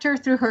contact her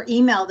through her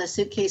email,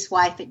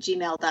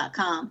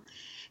 thesuitcasewife@gmail.com.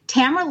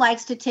 Tamara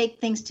likes to take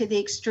things to the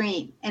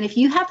extreme, and if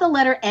you have the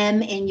letter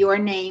M in your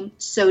name,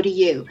 so do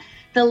you.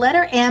 The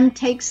letter M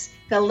takes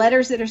the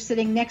letters that are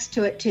sitting next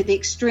to it to the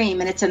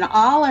extreme, and it's an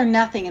all or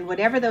nothing, and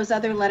whatever those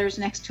other letters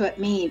next to it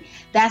mean,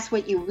 that's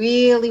what you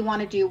really want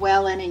to do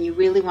well in, and you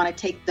really want to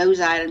take those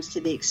items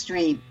to the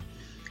extreme.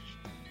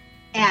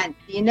 And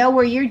you know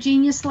where your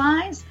genius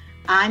lies?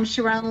 I'm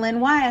Sharon Lynn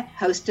Wyeth,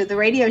 host of the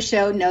radio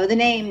show Know the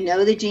Name,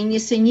 Know the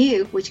Genius in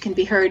You, which can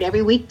be heard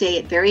every weekday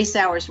at various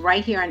hours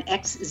right here on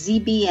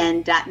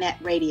xzbn.net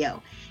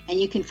radio.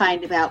 And you can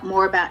find out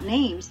more about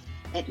names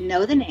at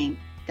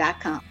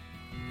knowthename.com.